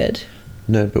stupid.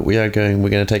 No, but we are going.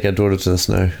 We're going to take our daughter to the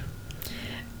snow.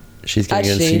 She's going to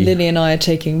go and Actually, see... Lily and I are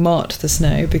taking Mart to the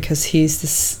snow because he's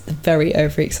this very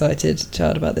overexcited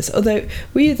child about this. Although,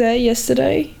 were you there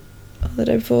yesterday? Or the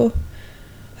day before?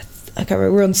 I can't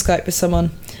remember. We were on Skype with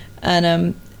someone,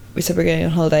 and we said we're going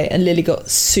on holiday, and Lily got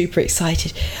super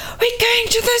excited. We're going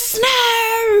to the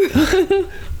snow!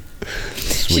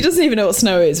 She doesn't even know what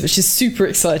snow is, but she's super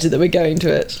excited that we're going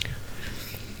to it.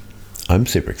 I'm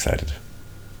super excited.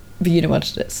 But you know what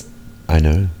it is. I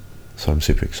know, so I'm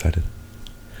super excited.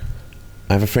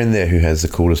 I have a friend there who has the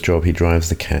coolest job. He drives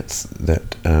the cats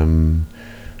that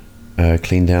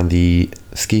clean down the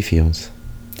ski fields.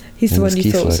 He's the and one you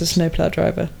ski thought was a slopes. snowplow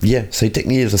driver. Yeah, so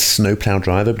technically he's a snowplow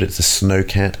driver, but it's a snow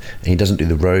cat, and he doesn't do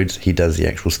the roads, he does the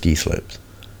actual ski slopes.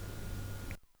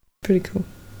 Pretty cool.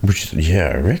 Which,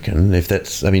 yeah, I reckon, if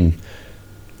that's, I mean,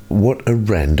 what a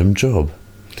random job.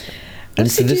 What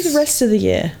does he do the rest of the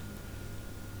year?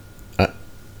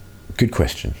 Good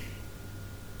question.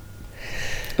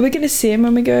 Are we going to see him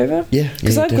when we go over? Yeah.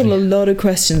 Because I've got a lot of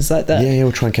questions like that. Yeah,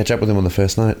 we'll try and catch up with him on the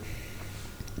first night.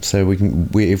 So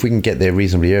if we can get there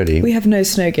reasonably early. We have no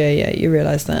snow gear yet, you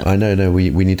realise that? I know, no, we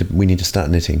need to start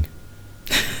knitting.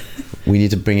 We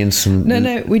need to bring in some...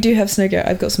 No, we do have snow gear.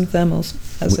 I've got some thermals.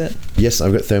 That's it. Yes,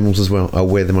 I've got thermals as well. I'll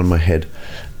wear them on my head.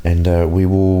 And we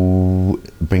will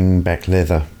bring back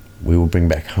leather. We will bring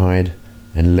back hide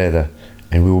and leather.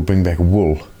 And we will bring back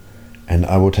wool. And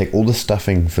I will take all the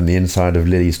stuffing from the inside of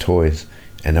Lily's toys.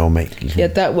 And I'll make... Yeah,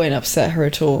 that won't upset her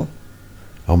at all.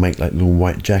 I'll make like little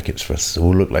white jackets for us. So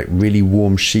we'll look like really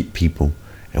warm sheep people.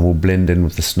 And we'll blend in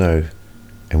with the snow.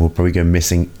 And we'll probably go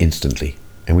missing instantly.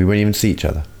 And we won't even see each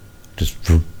other. Just...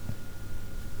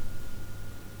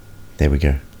 There we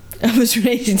go. I was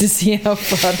waiting to see how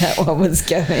far that one was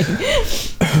going.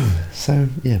 So,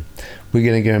 yeah. We're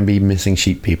going to go and be missing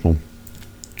sheep people.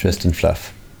 Dressed in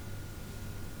fluff.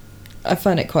 I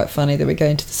find it quite funny that we're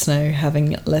going to the snow,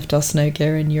 having left our snow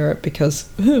gear in Europe because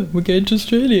we're going to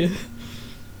Australia.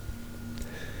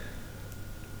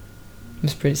 It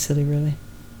was pretty silly, really.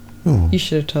 Oh. You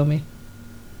should have told me.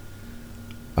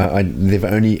 They've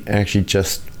only actually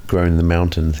just grown the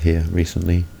mountains here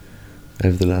recently.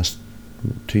 Over the last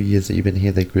 2 years that you've been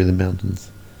here, they grew the mountains.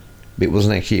 It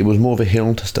wasn't actually... It was more of a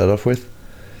hill to start off with.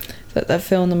 Is that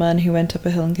film, The Man Who Went Up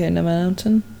a Hill and Came Down a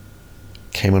Mountain?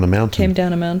 Came on a mountain. Came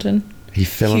down a mountain. He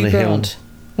fell Hugh on a Grant hill.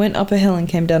 Went up a hill and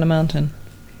came down a mountain.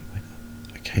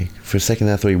 Okay. For a second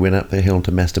I thought he went up the hill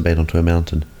to masturbate onto a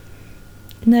mountain.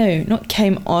 No, not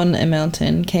came on a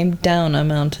mountain, came down a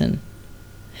mountain.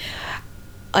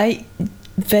 I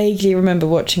vaguely remember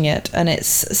watching it, and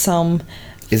it's some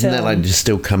Isn't that like just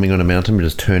still coming on a mountain but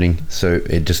just turning so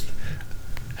it just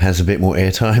has a bit more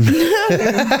airtime?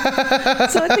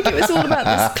 So I think it was all about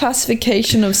this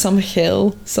classification of some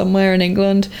hill somewhere in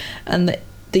England, and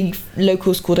the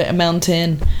locals called it a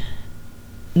mountain.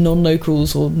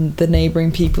 Non-locals or the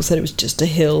neighbouring people said it was just a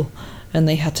hill, and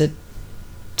they had to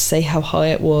say how high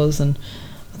it was, and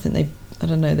I think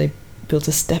they built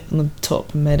a step on the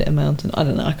top and made it a mountain. I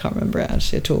don't know, I can't remember it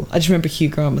actually at all. I just remember Hugh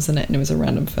Grant was in it and it was a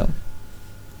random film.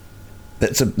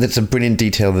 That's a brilliant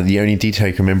detail, that the only detail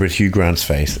you can remember is Hugh Grant's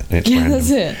face. And it's random. That's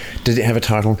it. Did it have a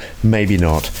title? Maybe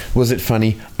not. Was it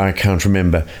funny? I can't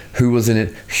remember. Who was in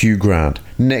it? Hugh Grant.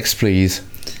 Next, please.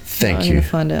 Thank you.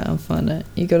 I'll find it.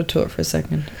 You got to talk for a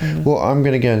second. Well, I'm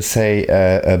going to go and say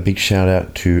a big shout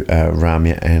out to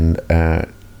Ramya and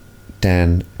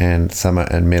Dan and Summer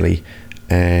and Millie.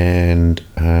 And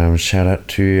shout out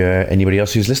to anybody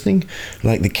else who's listening,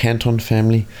 like the Canton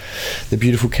family, the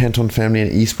beautiful Canton family in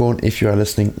Eastbourne. If you are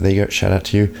listening, there you go. Shout out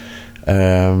to you.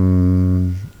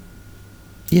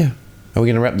 Yeah. Are we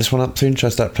going to wrap this one up soon? Should I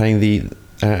start playing the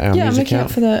our Yeah, I'm music looking out?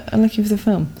 out for the. I'm looking for the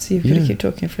film. So you've got Yeah. to keep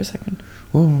talking for a second.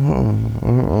 Come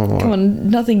Come on,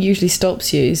 nothing usually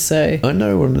stops you. So I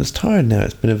know I'm just tired now.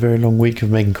 It's been a very long week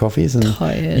of making coffees, and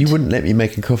Tired. you wouldn't let me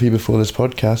make a coffee before this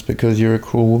podcast because you're a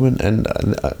cruel woman, and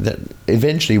that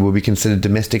eventually will be considered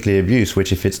domestically abuse.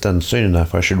 Which, if it's done soon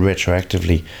enough, I should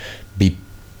retroactively be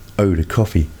owed a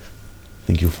coffee. I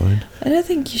think you'll find. I don't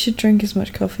think you should drink as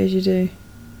much coffee as you do.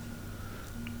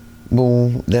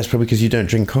 Well, that's probably because you don't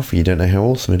drink coffee. You don't know how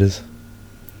awesome it is.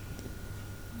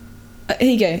 Here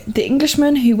you go. The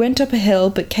Englishman who went up a hill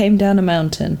but came down a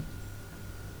mountain.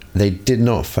 They did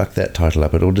not fuck that title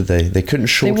up at all, did they? They couldn't They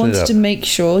shorten it wanted up. to make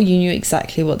sure you knew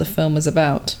exactly what the film was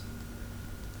about.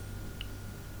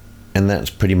 And that's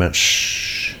pretty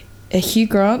much A Hugh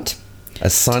Grant, a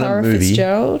silent Tara movie.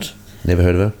 Fitzgerald. Never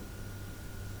heard of her.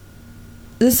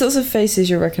 There's sorts of faces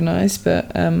you'll recognise,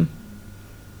 but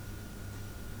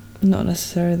not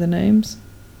necessarily the names.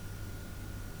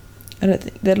 I don't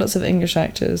think there are lots of English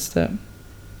actors that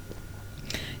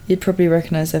you'd probably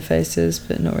recognise their faces,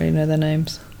 but not really know their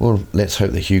names. Well, let's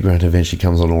hope that Hugh Grant eventually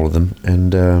comes on all of them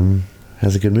and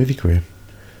has a good movie career.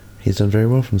 He's done very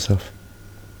well for himself.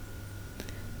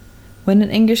 When an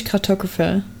English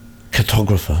cartographer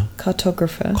Cartographer.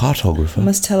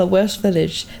 must tell a Welsh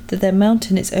village that their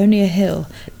mountain is only a hill,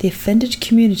 the offended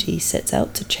community sets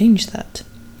out to change that.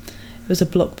 It was a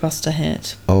blockbuster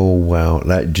hit. Oh, wow.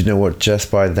 Like, do you know what?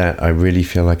 Just by that, I really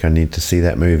feel like I need to see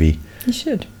that movie. You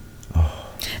should.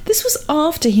 This was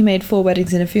after he made 4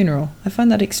 Weddings and a Funeral. I find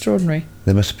that extraordinary.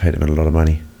 They must have paid him a lot of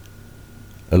money.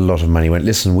 A lot of money. Went,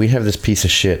 listen, we have this piece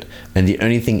of shit, and the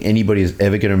only thing anybody is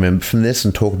ever going to remember from this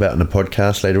and talk about in a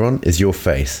podcast later on is your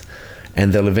face.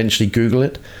 And they'll eventually Google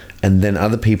it, and then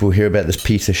other people hear about this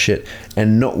piece of shit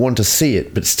and not want to see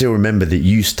it, but still remember that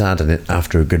you started it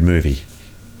after a good movie.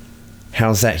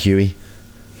 How's that, Huey?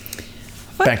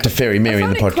 Back to Fairy Mary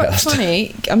in the I find it quite podcast.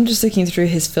 funny. I'm just looking through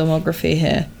his filmography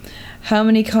here. How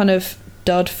many kind of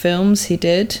dud films he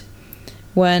did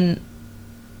when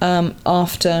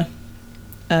after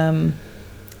 4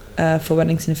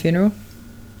 Weddings and a Funeral?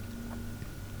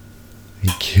 He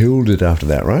killed it after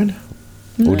that, right?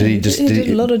 Or did he just... He did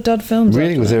a lot of dud films.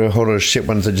 Really? after Was that. there a whole lot of shit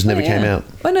ones that just never came out?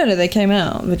 Oh, no, they came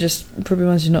out. They're just probably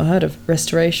ones you've not heard of.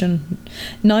 Restoration.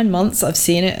 9 Months, I've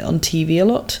seen it on TV a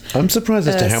lot. I'm surprised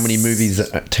as to how many movies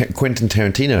that Quentin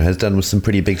Tarantino has done with some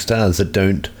pretty big stars that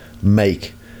don't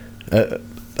make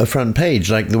a front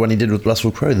page, like the one he did with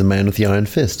Russell Crowe, The Man with the Iron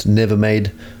Fist. Never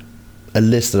made a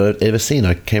list that I'd ever seen.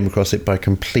 I came across it by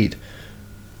complete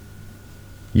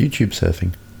YouTube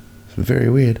surfing. It's very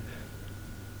weird.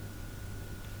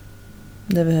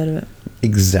 Never heard of it.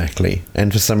 Exactly.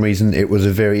 And for some reason, it was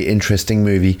a very interesting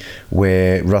movie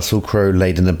where Russell Crowe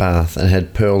laid in a bath and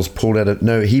had pearls pulled out of...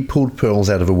 No, he pulled pearls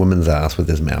out of a woman's ass with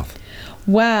his mouth.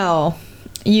 Wow.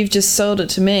 You've just sold it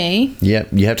to me. Yeah,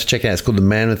 you have to check it out. It's called The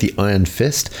Man with the Iron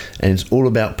Fist, and it's all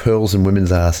about pearls in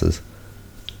women's asses.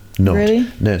 Not. Really?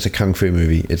 No, it's a kung fu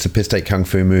movie. It's a piss-take kung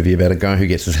fu movie about a guy who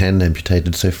gets his hand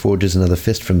amputated, so forges another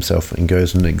fist for himself and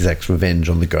goes and exacts revenge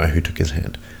on the guy who took his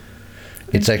hand.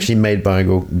 It's actually made by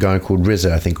a guy called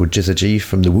RZA, I think, or Jizza G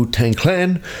from the Wu-Tang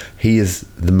Clan. He is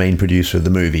the main producer of the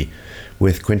movie,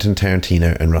 with Quentin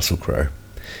Tarantino and Russell Crowe.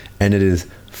 And it is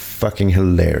fucking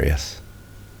hilarious.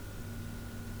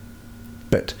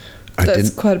 But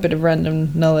That's quite a bit of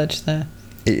random knowledge there.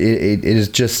 It is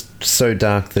just so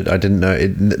dark that I didn't know.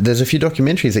 There's a few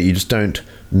documentaries that you just don't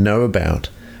know about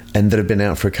and that have been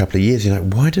out for a couple of years. You're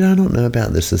like, why did I not know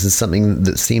about this? This is something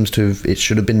that seems to have... It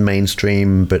should have been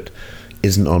mainstream, but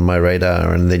isn't on my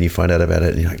radar. And then you find out about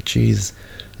it and you're like, geez,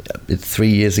 it's 3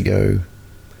 years ago.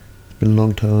 It's been a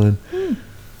long time.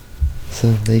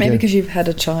 So there you Maybe go. because you've had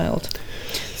a child.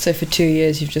 So for 2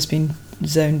 years you've just been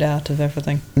zoned out of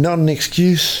everything. Not an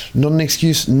excuse.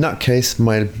 Nutcase,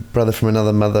 my brother from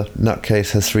another mother.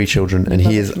 Nutcase has 3 children, and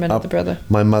he is from another up. brother.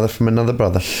 My mother from another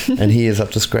brother, and he is up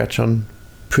to scratch on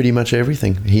pretty much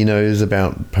everything. He knows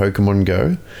about Pokemon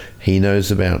Go. He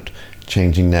knows about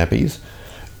changing nappies.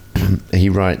 He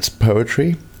writes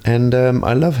poetry, and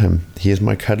I love him. He is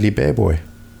my cuddly bear boy.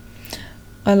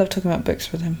 I love talking about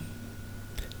books with him.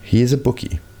 He is a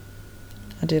bookie.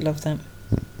 I do love that.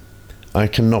 I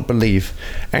cannot believe...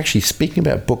 Actually, speaking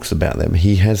about books about them,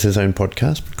 he has his own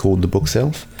podcast called The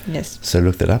Bookself. Yes. So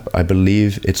look that up. I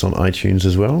believe it's on iTunes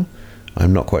as well.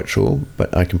 I'm not quite sure,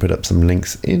 but I can put up some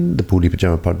links in the Poodie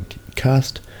Pajama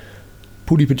podcast.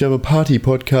 Poodie Pajama Party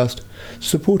podcast,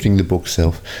 supporting The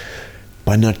Bookself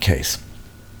by Nutcase.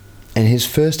 And his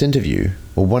first interview,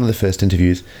 or one of the first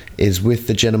interviews, is with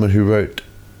the gentleman who wrote,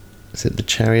 is it The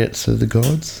Chariots of the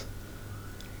Gods?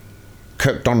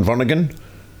 Kirk Don Vonnegut.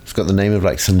 It's got the name of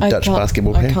like some Dutch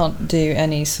basketball player. I can't do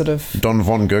any sort of Don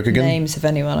van Gurkegen. names of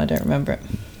anyone. I don't remember it.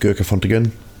 Gurke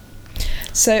Fontegan.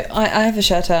 So I have a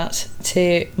shout out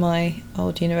to my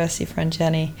old university friend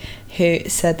Jenny, who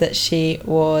said that she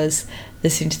was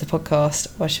listening to the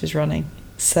podcast while she was running.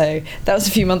 So that was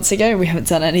a few months ago. We haven't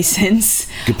done any since.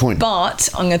 Good point. But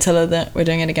I'm going to tell her that we're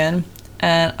doing it again.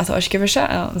 And I thought I should give her a shout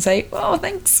out and say, oh,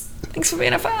 thanks for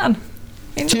being a fan.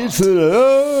 Cheers for the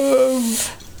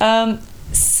love.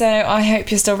 So I hope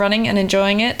you're still running and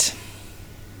enjoying it.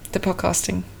 The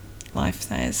podcasting life,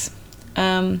 that is.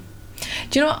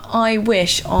 Do you know what I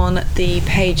wish on the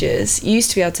pages? You used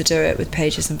to be able to do it with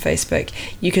pages on Facebook.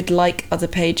 You could like other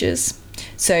pages.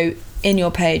 So in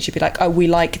your page, you'd be like, oh, we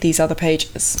like these other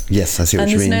pages. Yes, I see what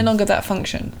you mean. And there's no longer that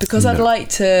function. Because I'd like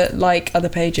to like other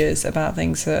pages about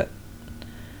things that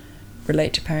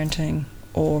relate to parenting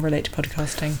or relate to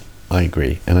podcasting. I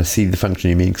agree. And I see the function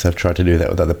you mean, because I've tried to do that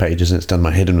with other pages and it's done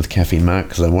my head in with Caffeine Mark,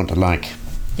 because I want to like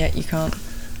Yeah, you can't.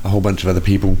 a whole bunch of other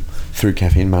people through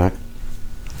Caffeine Mark.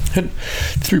 And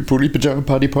through Poorly Pajama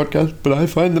Party podcast, but I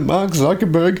find that Mark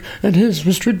Zuckerberg and his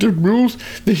restrictive rules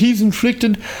that he's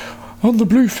inflicted on the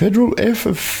blue federal F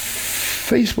of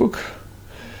Facebook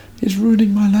is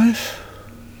ruining my life.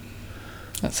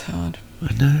 That's hard.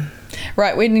 I know.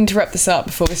 Right, we need to wrap this up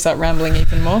before we start rambling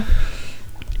even more.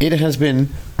 It has been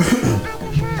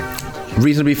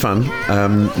reasonably fun.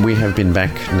 We have been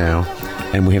back now,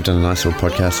 and we have done a nice little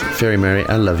podcast. Fairy Mary,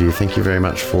 I love you. Thank you very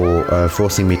much for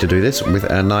forcing me to do this with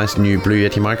a nice new Blue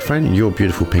Yeti microphone, your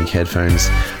beautiful pink headphones.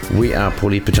 We are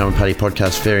Poorly Pajama Party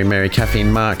Podcast, Fairy Mary,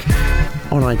 Caffeine Mark,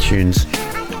 on iTunes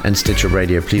and Stitcher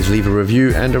Radio. Please leave a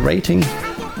review and a rating.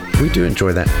 We do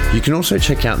enjoy that. You can also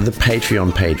check out the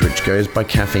Patreon page, which goes by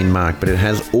Caffeine Mark, but it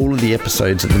has all of the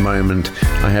episodes at the moment.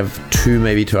 I have 2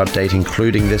 maybe to update,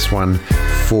 including this one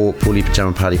for Poorly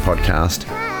Pajama Party Podcast.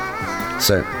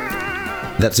 So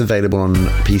that's available on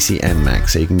PC and Mac,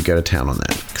 so you can go to town on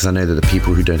that, because I know that the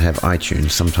people who don't have iTunes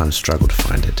sometimes struggle to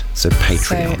find it. So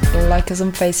Patreon. So like us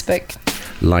on Facebook.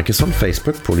 Like us on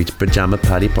Facebook, Poorly Pajama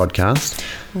Party Podcast.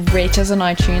 Rate us on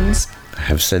iTunes. I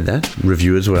have said that.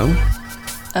 Review as well.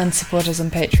 And support us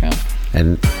on Patreon.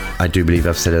 And I do believe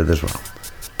I've said it as well.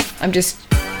 I'm just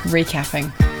recapping.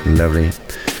 Lovely.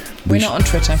 We're not on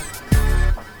Twitter.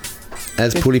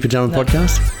 As Poorly Pajama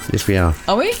Podcast? Yes, we are.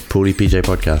 Are we? Poorly PJ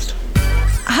Podcast.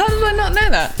 How did I not know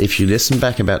that? If you listen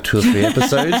back about 2 or 3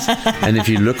 episodes, and if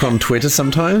you look on Twitter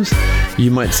sometimes,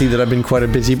 you might see that I've been quite a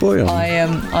busy boy on.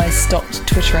 I stopped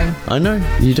twittering. I know,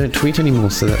 you don't tweet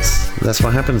anymore, so that's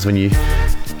what happens when you...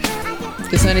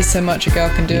 There's only so much a girl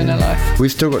can do in her life.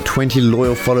 We've still got 20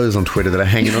 loyal followers on Twitter that are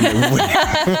hanging on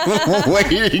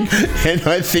waiting, and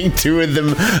I think 2 of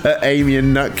them are Amy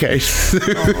and Nutcase.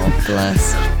 Oh,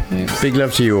 bless. Oops. Big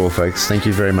love to you all, folks. Thank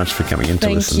you very much for coming in to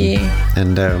listen. Thank you.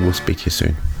 And we'll speak to you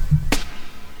soon.